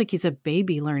 it's almost like he's a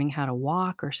baby learning how to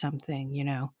walk or something,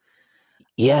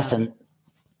 Yes. And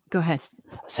go ahead.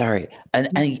 Sorry.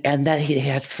 And that he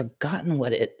had forgotten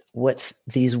what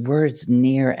these words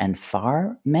near and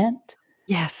far meant.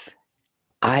 Yes.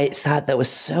 I thought that was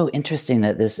so interesting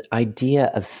that this idea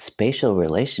of spatial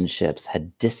relationships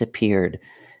had disappeared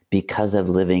because of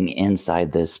living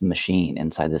inside this machine,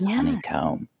 inside this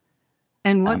honeycomb.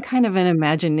 And what kind of an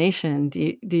imagination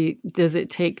does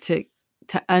it take to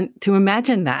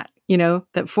imagine that,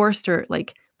 that Forster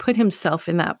put himself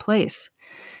in that place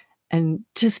and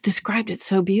just described it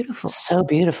so beautifully. So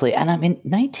beautifully. And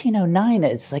 1909,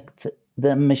 it's like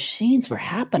the machines were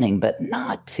happening, but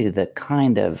not to the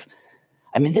kind of,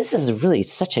 this is really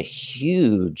such a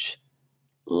huge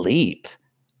leap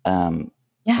in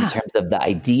terms of the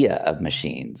idea of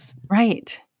machines.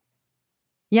 Right.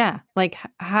 Yeah. Like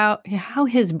how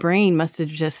his brain must have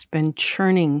just been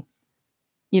churning,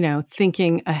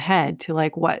 thinking ahead to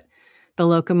what the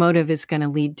locomotive is going to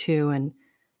lead to. And,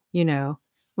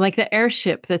 like the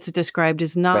airship that's described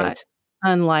is not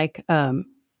unlike,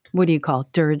 what do you call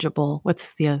it? Dirigible?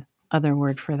 What's the other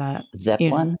word for that?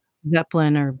 Zeppelin?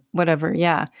 Zeppelin or whatever.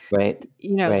 Yeah. Right.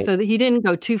 So that he didn't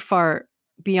go too far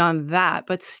beyond that,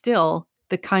 but still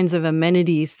the kinds of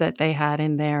amenities that they had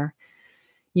in there,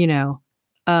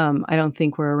 I don't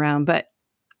think were around, but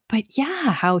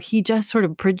yeah, how he just sort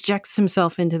of projects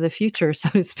himself into the future, so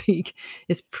to speak,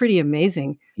 is pretty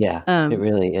amazing. Yeah, it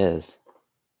really is.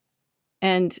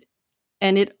 And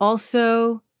it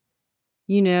also,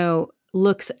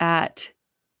 looks at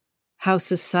how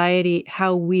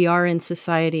we are in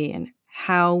society and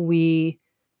how we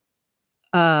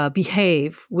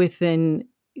behave within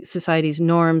society's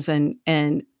norms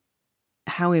and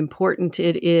how important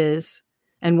it is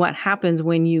and what happens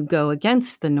when you go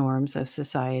against the norms of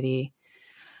society.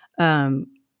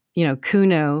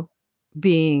 Kuno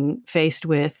being faced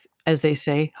with, as they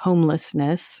say,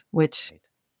 homelessness, which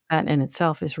that in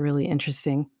itself is really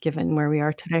interesting given where we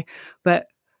are today. But,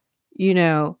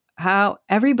 how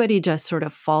everybody just sort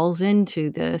of falls into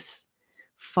this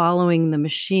following the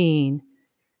machine,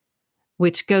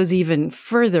 which goes even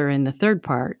further in the third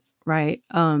part, right?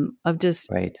 Of just,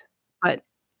 but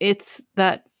it's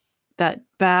that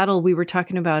battle we were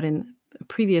talking about in a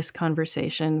previous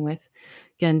conversation with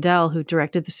Gendel, who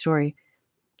directed the story,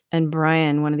 and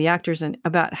Brian, one of the actors, and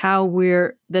about how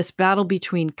we're this battle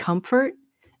between comfort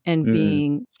and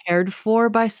being cared for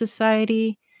by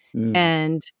society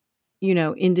and,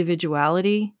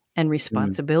 individuality and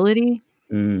responsibility.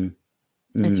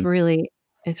 It's really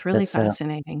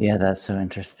fascinating. That's so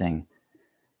interesting.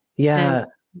 Yeah.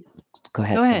 Go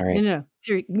ahead. Sorry. No.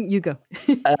 Sorry, you go.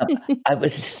 I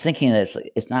was just thinking that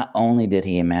it's not only did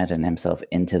he imagine himself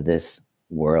into this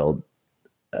world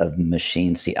of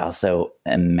machines, he also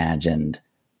imagined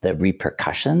the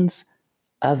repercussions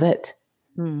of it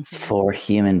for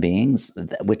human beings,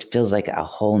 which feels like a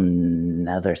whole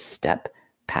nother step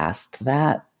past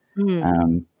that.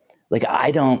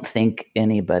 I don't think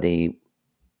anybody,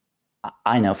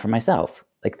 I know for myself,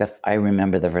 I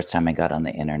remember the first time I got on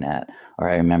the internet, or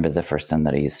I remember the first time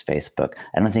that I used Facebook.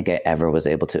 I don't think I ever was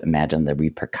able to imagine the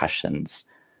repercussions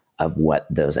of what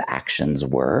those actions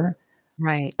were.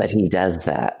 Right. But he does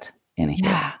that in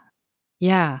here.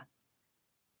 Yeah.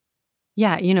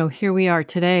 Here we are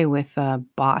today with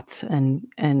bots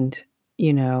and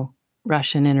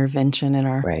Russian intervention in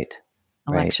our Right.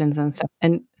 elections and stuff.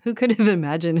 And who could have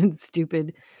imagined in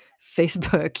stupid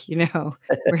Facebook,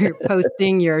 where you're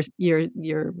posting your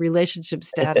relationship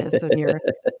status and your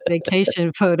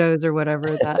vacation photos or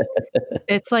whatever, that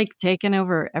it's like taken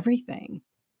over everything.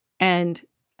 And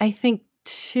I think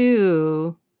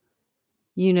too,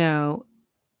 the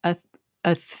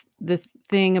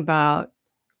thing about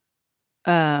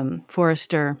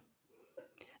Forrester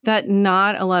that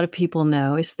not a lot of people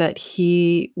know is that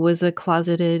he was a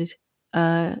closeted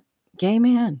gay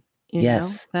man.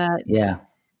 Yes. That, Yeah.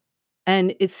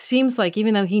 and it seems like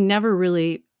even though he never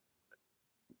really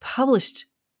published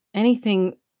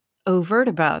anything overt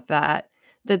about that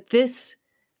this,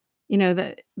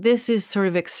 that this is sort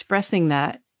of expressing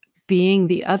that, being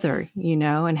the other,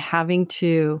 and having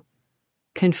to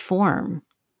conform.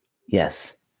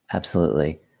 Yes,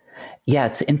 absolutely. Yeah,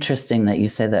 it's interesting that you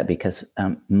say that, because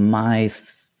my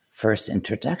first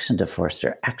introduction to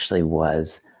Forster actually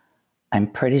was, I'm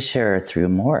pretty sure, through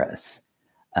Morris,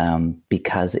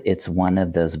 because it's one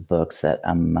of those books that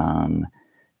among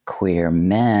queer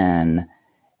men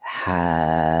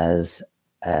has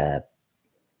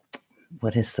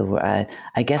what is the word?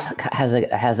 I guess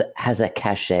has a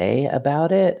cachet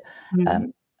about it,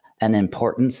 an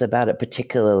importance about it,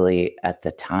 particularly at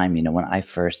the time. When I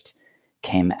first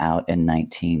came out in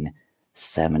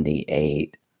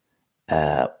 1978,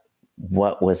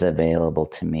 what was available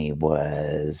to me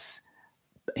was,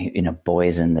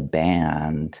 Boys in the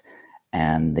Band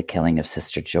and The Killing of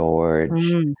Sister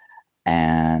George,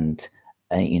 and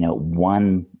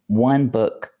one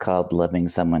book called Loving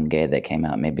Someone Gay that came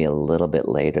out maybe a little bit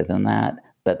later than that.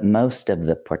 But most of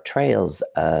the portrayals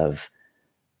of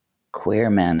queer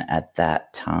men at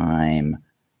that time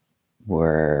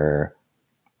were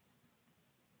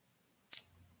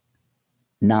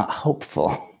not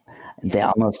hopeful. They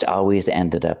almost always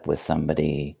ended up with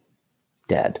somebody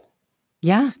dead.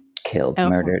 Yeah. Killed,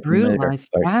 murdered, brutalized,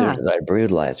 or suicide,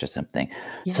 brutalized or something.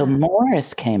 Yeah. So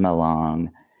Morris came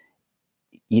along.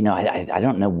 I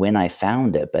don't know when I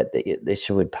found it, but they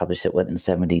sure would publish it, in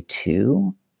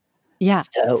 72? Yeah.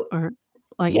 So,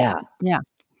 yeah.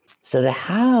 So to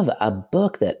have a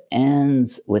book that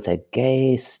ends with a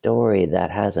gay story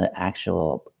that has an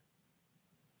actual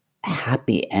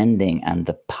happy ending and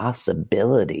the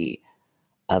possibility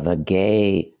of a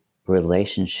gay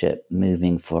relationship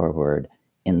moving forward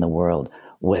in the world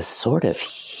was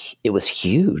it was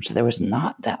huge. There was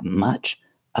not that much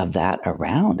of that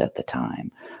around at the time.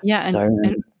 Yeah. And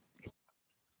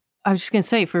I was just going to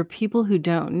say, for people who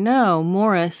don't know,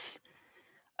 Morris,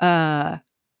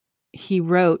 he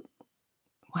wrote,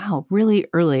 really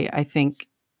early, I think,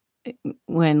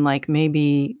 when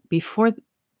maybe before,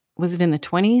 was it in the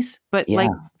 20s? But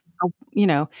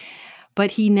but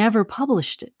he never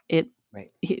published it.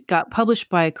 It got published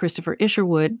by Christopher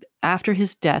Isherwood after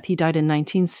his death. He died in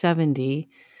 1970.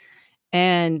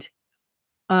 And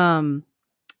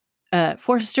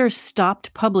Forster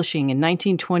stopped publishing in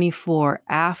 1924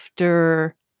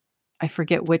 after, I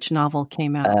forget which novel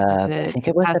came out. I think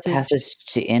it was The Passage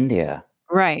to India.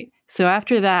 Right. So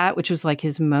after that, which was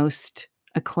his most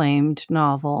acclaimed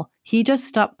novel, he just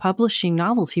stopped publishing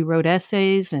novels. He wrote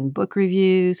essays and book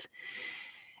reviews.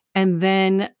 And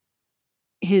then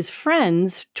his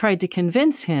friends tried to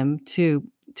convince him to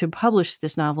publish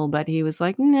this novel, but he was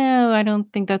like, no, I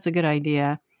don't think that's a good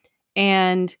idea.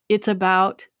 And it's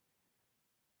about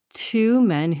two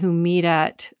men who meet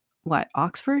at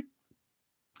Oxford,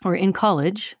 or in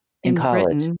college in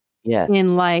Britain. Yes.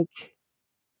 In I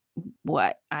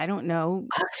don't know,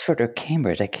 Oxford or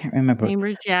Cambridge, I can't remember.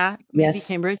 Cambridge, yeah, maybe yes.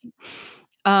 Cambridge.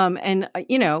 And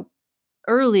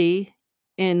early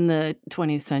in the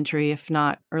 20th century, if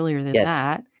not earlier than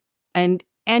that, and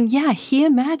yeah, he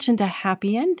imagined a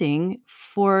happy ending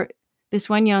for this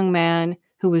one young man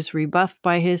who was rebuffed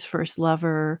by his first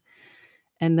lover,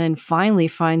 and then finally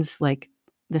finds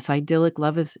this idyllic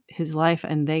love of his life,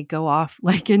 and they go off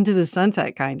into the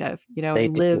sunset, kind of,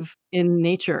 and live in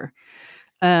nature.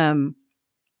 That's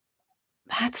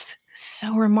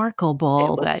so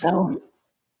remarkable.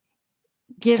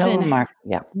 Given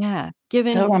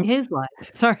his life.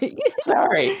 Sorry,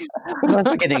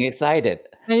 I'm getting excited.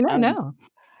 I know.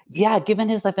 Yeah, given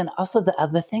his life, and also the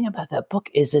other thing about that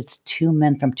book is it's two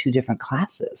men from two different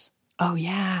classes. Oh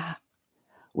yeah.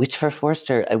 Which for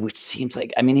Forster, which seems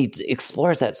he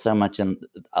explores that so much in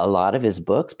a lot of his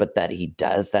books, but that he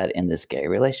does that in this gay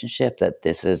relationship, that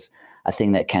this is a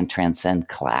thing that can transcend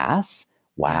class.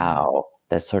 Wow.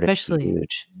 That's sort of especially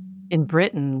huge. In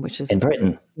Britain, which is... In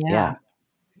Britain, yeah.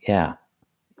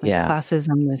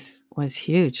 Classism was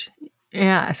huge.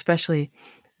 Yeah, especially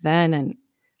then. And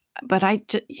but I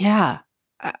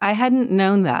hadn't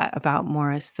known that about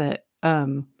Morris, that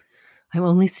I've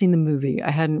only seen the movie.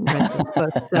 I hadn't read the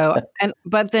book.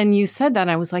 But then you said that,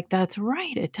 I was like, that's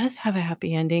right. It does have a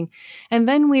happy ending. And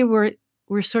then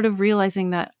we're sort of realizing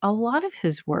that a lot of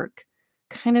his work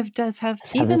kind of does have,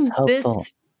 even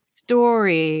this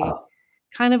story,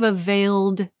 kind of a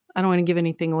veiled, I don't want to give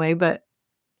anything away, but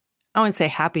I wouldn't say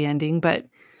happy ending, but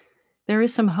there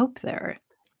is some hope there.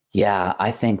 Yeah,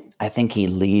 I think he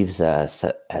leaves us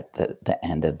at the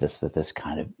end of this with this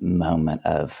kind of moment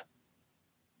of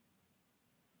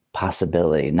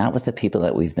possibility, not with the people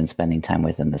that we've been spending time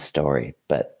with in the story,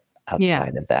 but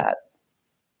outside of that.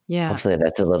 Yeah. Hopefully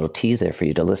that's a little teaser for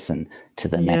you to listen to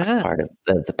the next part of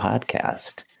the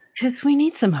podcast. Because we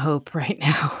need some hope right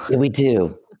now. Yeah, we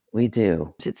do. We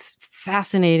do. It's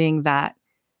fascinating that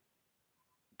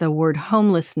the word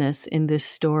homelessness in this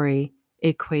story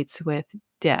equates with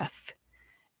death.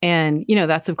 And,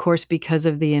 that's of course because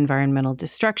of the environmental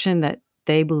destruction, that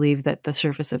they believe that the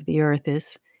surface of the earth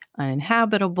is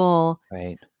uninhabitable.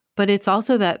 Right. But it's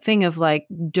also that thing of like,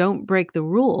 don't break the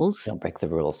rules. Don't break the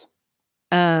rules.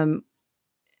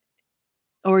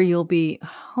 Or you'll be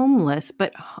homeless.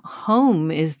 But home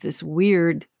is this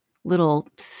weird little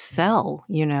cell,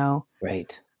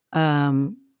 Right.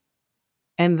 And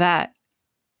that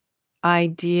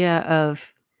idea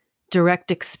of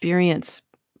direct experience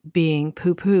being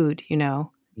poo-pooed,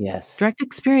 Yes. Direct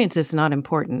experience is not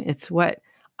important. It's what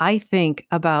I think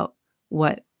about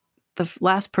what the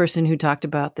last person who talked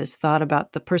about this thought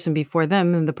about the person before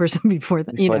them and the person before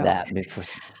them. Before.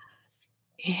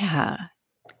 Yeah.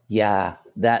 Yeah.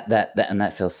 That and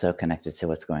that feels so connected to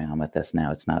what's going on with us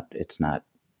now. It's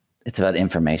about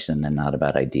information and not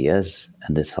about ideas.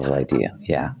 And this whole idea.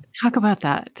 Yeah. Talk about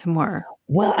that some more.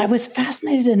 Well, I was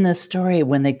fascinated in this story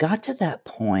when they got to that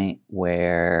point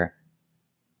where,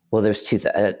 well, there's two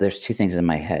things in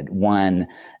my head. One,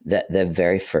 that the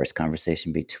very first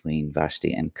conversation between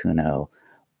Vashti and Kuno,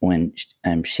 when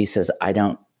she says, I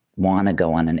don't want to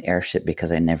go on an airship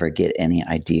because I never get any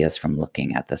ideas from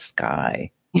looking at the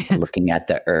sky, looking at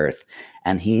the earth.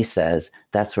 And he says,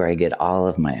 that's where I get all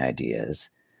of my ideas.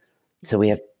 So we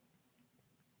have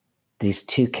these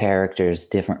two characters,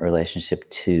 different relationship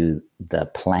to the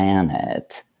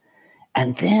planet.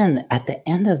 And then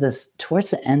towards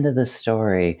the end of the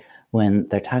story, when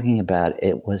they're talking about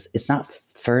it's not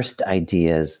first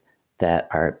ideas that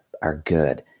are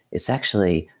good. It's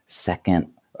actually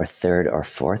second or third or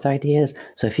fourth ideas.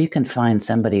 So if you can find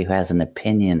somebody who has an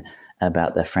opinion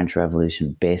about the French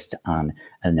Revolution based on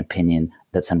an opinion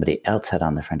that somebody else had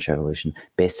on the French Revolution,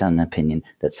 based on an opinion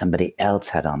that somebody else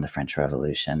had on the French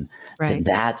Revolution, then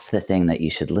that's the thing that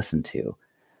you should listen to,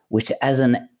 which as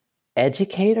an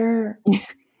educator,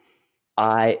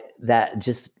 it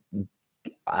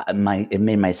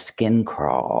made my skin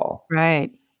crawl.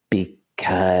 Right.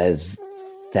 Because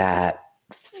that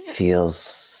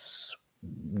feels,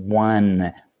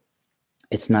 one,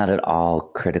 it's not at all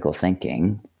critical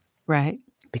thinking. Right.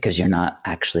 Because you're not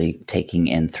actually taking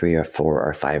in 3 or 4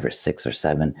 or 5 or 6 or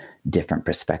 7 different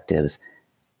perspectives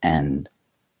and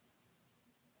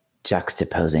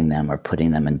juxtaposing them or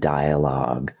putting them in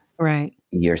dialogue. Right.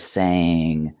 You're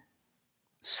saying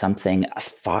something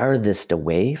farthest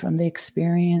away from the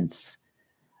experience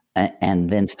and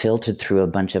then filtered through a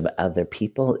bunch of other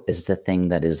people is the thing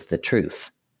that is the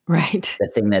truth. Right. The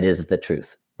thing that is the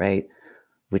truth, right?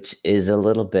 Which is a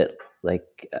little bit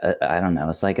like, I don't know,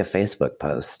 it's like a Facebook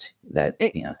post that,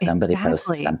 somebody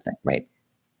posts something, right?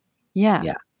 Yeah.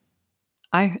 Yeah.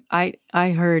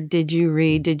 I heard, did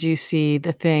you see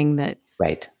the thing that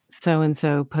right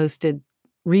so-and-so posted,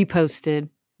 reposted,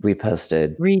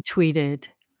 retweeted.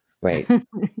 Right.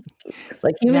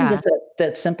 Like even just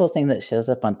that simple thing that shows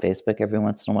up on Facebook every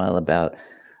once in a while about,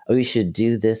 oh, you should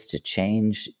do this to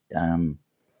change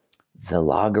the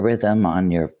logarithm on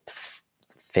your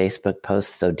Facebook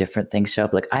posts so different things show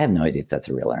up. Like, I have no idea if that's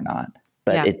real or not,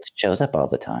 but it shows up all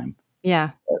the time.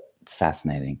 Yeah. It's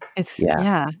fascinating.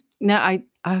 No,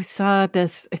 I saw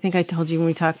this, I think I told you when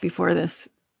we talked before, this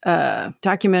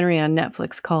documentary on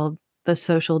Netflix called The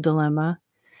Social Dilemma.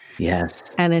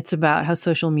 Yes. And it's about how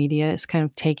social media is kind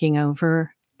of taking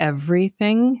over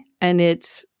everything. And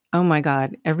it's, oh my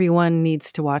God, everyone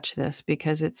needs to watch this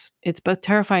because it's both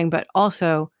terrifying, but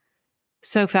also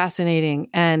so fascinating.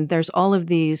 And there's all of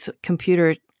these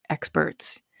computer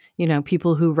experts,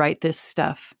 people who write this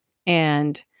stuff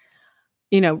and,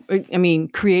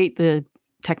 create the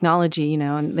technology,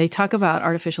 and they talk about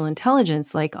artificial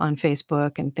intelligence, like on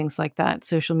Facebook and things like that,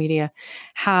 social media,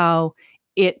 how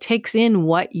it takes in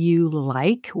what you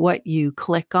like, what you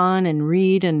click on and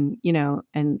read and,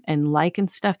 and like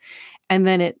and stuff. and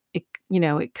then it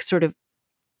sort of,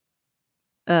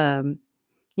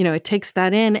 it takes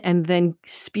that in and then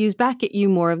spews back at you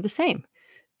more of the same.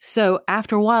 So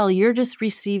after a while, you're just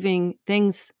receiving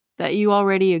things that you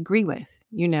already agree with,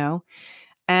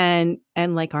 and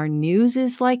like our news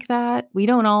is like that. We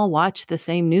don't all watch the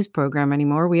same news program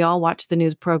anymore. We all watch the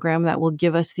news program that will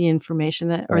give us the information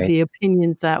that or the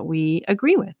opinions that we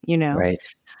agree with,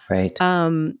 Right.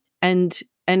 And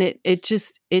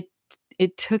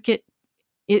it took it,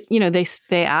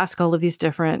 they ask all of these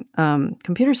different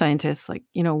computer scientists, like,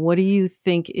 what do you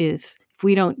think is, if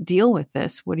we don't deal with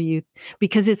this,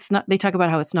 because it's not, they talk about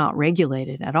how it's not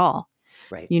regulated at all.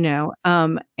 Right.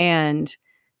 And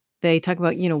they talk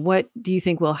about, what do you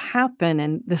think will happen?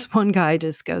 And this one guy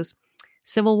just goes,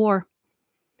 civil war,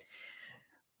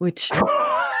 which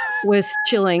was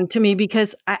chilling to me,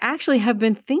 because I actually have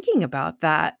been thinking about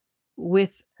that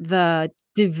with the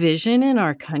division in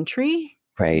our country.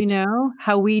 Right.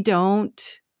 How we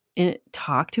don't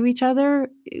talk to each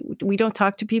other. We don't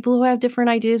talk to people who have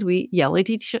different ideas. We yell at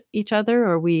each other,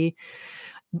 or we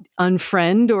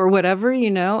unfriend or whatever,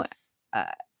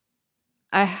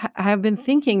 I have been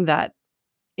thinking that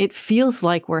it feels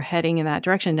like we're heading in that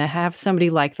direction. To have somebody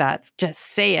like that just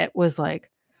say it was like,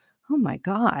 oh my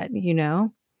God,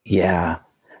 Yeah.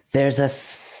 There's a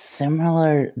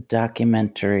similar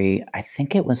documentary, I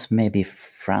think it was maybe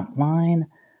Frontline,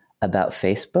 about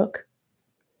Facebook.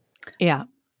 Yeah.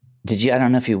 I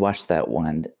don't know if you watched that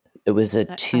one. It was a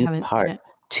two-part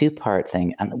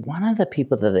thing. And one of the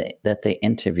people that they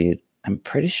interviewed, I'm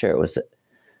pretty sure it was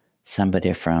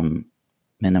somebody from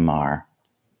Myanmar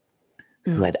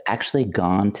who had actually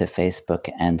gone to Facebook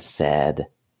and said,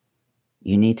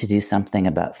 you need to do something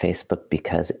about Facebook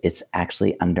because it's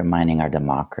actually undermining our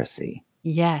democracy.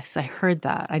 Yes, I heard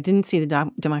that. I didn't see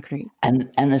the democracy.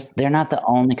 And they're not the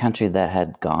only country that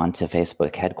had gone to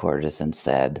Facebook headquarters and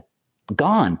said, the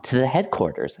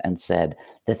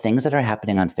things that are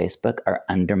happening on Facebook are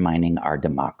undermining our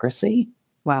democracy.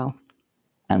 Wow.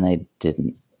 And they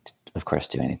didn't, of course,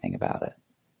 do anything about it.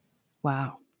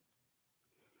 Wow.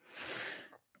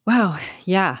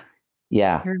 Yeah.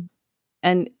 Yeah.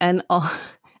 And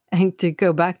to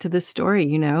go back to the story,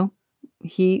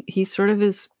 he sort of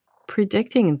is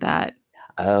predicting that.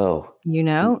 Oh,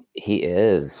 he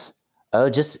is.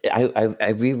 Oh, I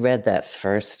reread that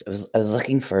first. I was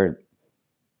looking for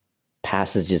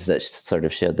passages that sort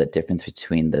of showed the difference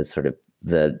between the sort of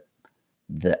the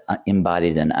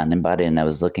embodied and unembodied, and I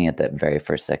was looking at that very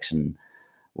first section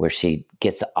where she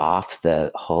gets off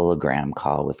the hologram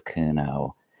call with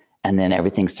Kuno, and then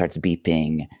everything starts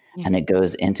beeping. Yeah. And it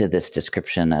goes into this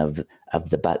description of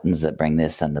the buttons that bring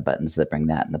this and the buttons that bring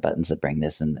that and the buttons that bring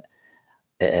this. And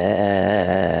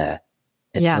it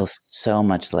feels so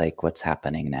much like what's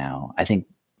happening now. I think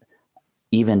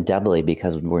even doubly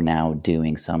because we're now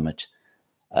doing so much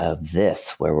of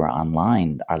this where we're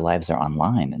online. Our lives are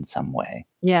online in some way.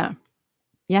 Yeah.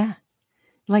 Yeah.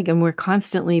 And we're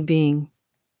constantly being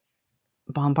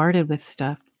bombarded with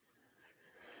stuff.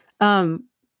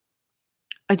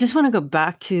 I just want to go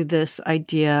back to this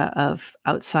idea of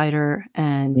outsider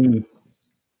and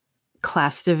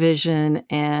class division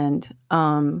and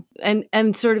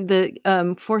sort of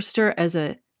the Forster as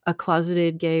a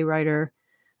closeted gay writer,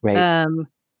 right?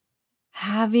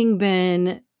 Having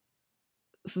been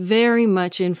very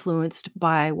much influenced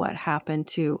by what happened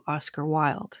to Oscar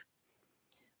Wilde,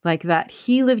 like that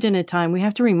he lived in a time, we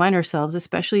have to remind ourselves,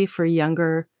 especially for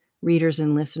younger readers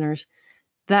and listeners,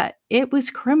 that it was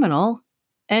criminal.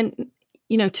 And,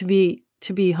 to be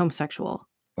homosexual,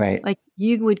 right? Like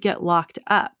you would get locked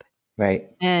up. Right.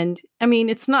 And I mean,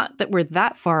 it's not that we're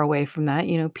that far away from that,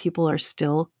 people are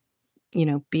still,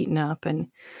 beaten up and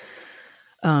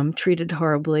treated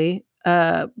horribly.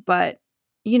 But,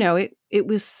 it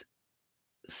was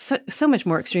so much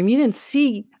more extreme. You didn't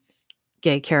see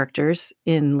gay characters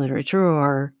in literature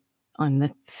or on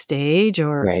the stage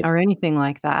or anything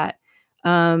like that.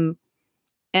 And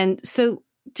so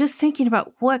just thinking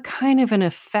about what kind of an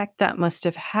effect that must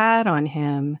have had on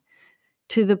him,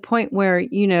 to the point where,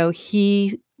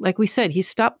 he, like we said, he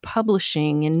stopped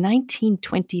publishing in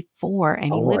 1924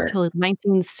 and he lived till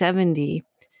 1970.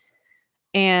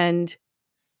 And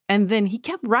then he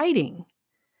kept writing.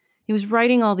 He was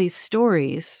writing all these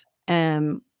stories,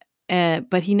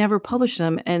 but he never published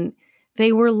them. And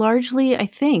they were largely, I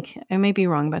think, I may be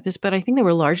wrong about this, but I think they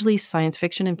were largely science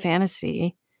fiction and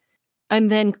fantasy.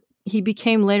 And then he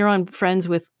became later on friends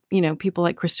with, people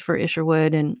like Christopher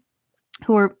Isherwood, and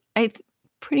who are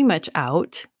pretty much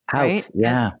out, right?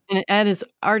 Yeah. As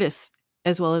artists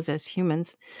as well as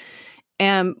humans.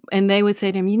 And they would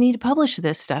say to him, you need to publish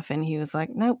this stuff. And he was like,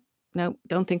 nope, nope,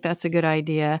 don't think that's a good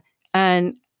idea.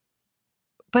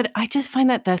 But I just find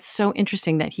that that's so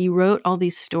interesting that he wrote all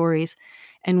these stories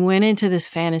and went into this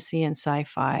fantasy and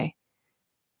sci-fi.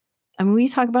 I mean, will you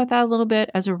talk about that a little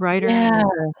bit as a writer?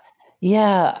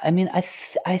 Yeah. I mean, I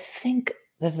think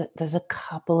there's a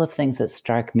couple of things that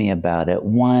strike me about it.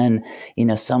 One,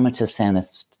 so much of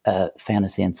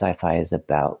fantasy and sci-fi is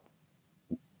about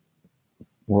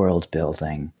world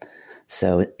building.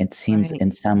 So it seems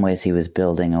in some ways he was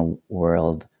building a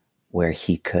world where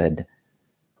he could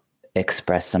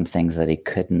express some things that he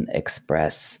couldn't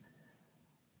express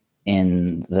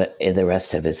in the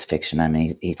rest of his fiction. I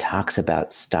mean, he talks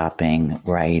about stopping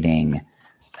writing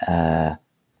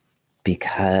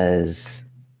because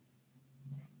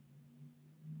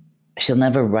she'll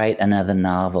never write another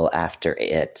novel after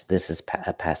it. This is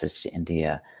A Passage to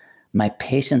India. My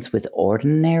patience with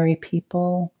ordinary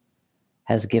people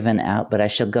has given out, but I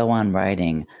shall go on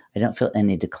writing. I don't feel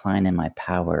any decline in my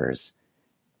powers.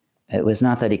 It was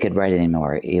not that he could write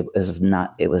anymore. It was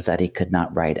that he could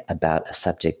not write about a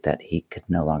subject that he could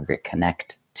no longer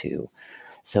connect to.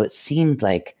 So it seemed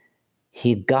like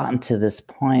he'd gotten to this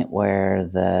point where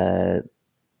the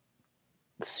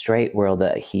straight world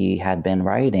that he had been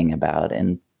writing about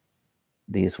in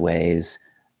these ways,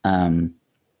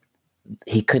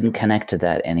 he couldn't connect to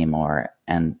that anymore.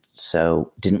 And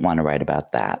so didn't want to write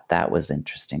about that. That was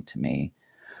interesting to me.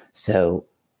 So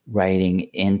writing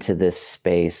into this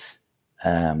space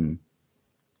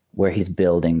where he's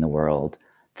building the world.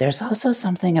 There's also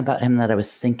something about him that I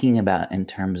was thinking about in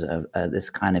terms of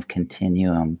this kind of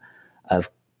continuum of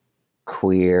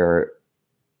queer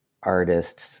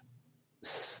artists.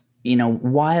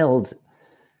 Wilde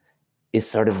is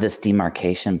sort of this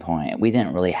demarcation point. We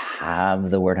didn't really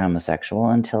have the word homosexual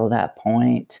until that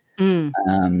point.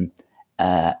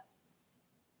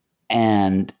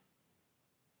 And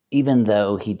even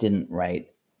though he didn't write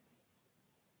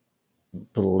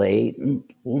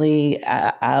blatantly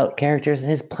out characters,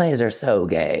 his plays are so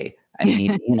gay. I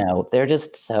mean, they're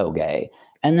just so gay.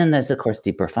 And then there's, of course,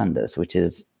 De Profundis, which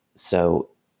is so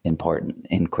important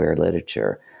in queer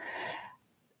literature.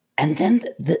 And then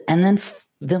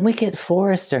we get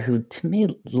Forster, who to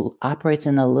me operates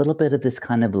in a little bit of this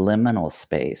kind of liminal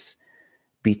space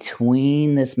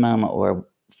between this moment where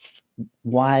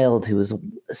Wilde, who was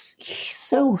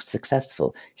so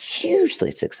successful,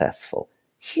 hugely successful,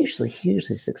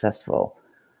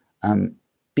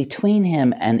 between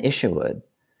him and Isherwood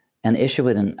and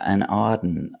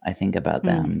Auden, I think about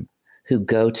them, who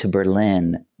go to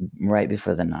Berlin right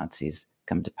before the Nazis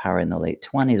come to power in the late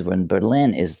 1920s, when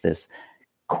Berlin is this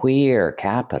queer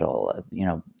capital of,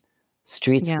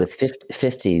 streets with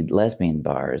 50 lesbian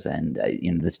bars and,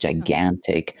 this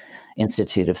gigantic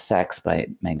Institute of Sex by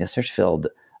Magnus Hirschfeld.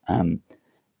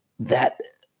 That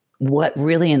what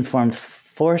really informed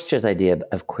Forster's idea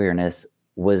of queerness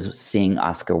was seeing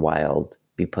Oscar Wilde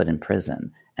be put in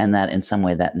prison, and that in some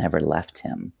way that never left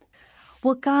him.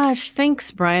 Well, gosh,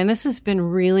 thanks, Brian. This has been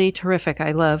really terrific.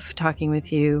 I love talking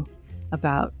with you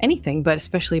about anything, but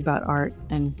especially about art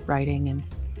and writing. And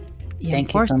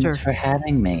thank you so much for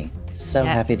having me. So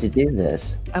happy to do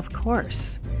this. Of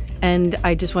course. And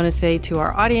I just want to say to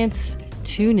our audience,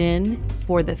 tune in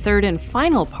for the third and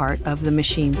final part of The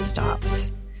Machine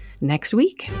Stops next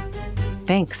week.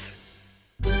 Thanks.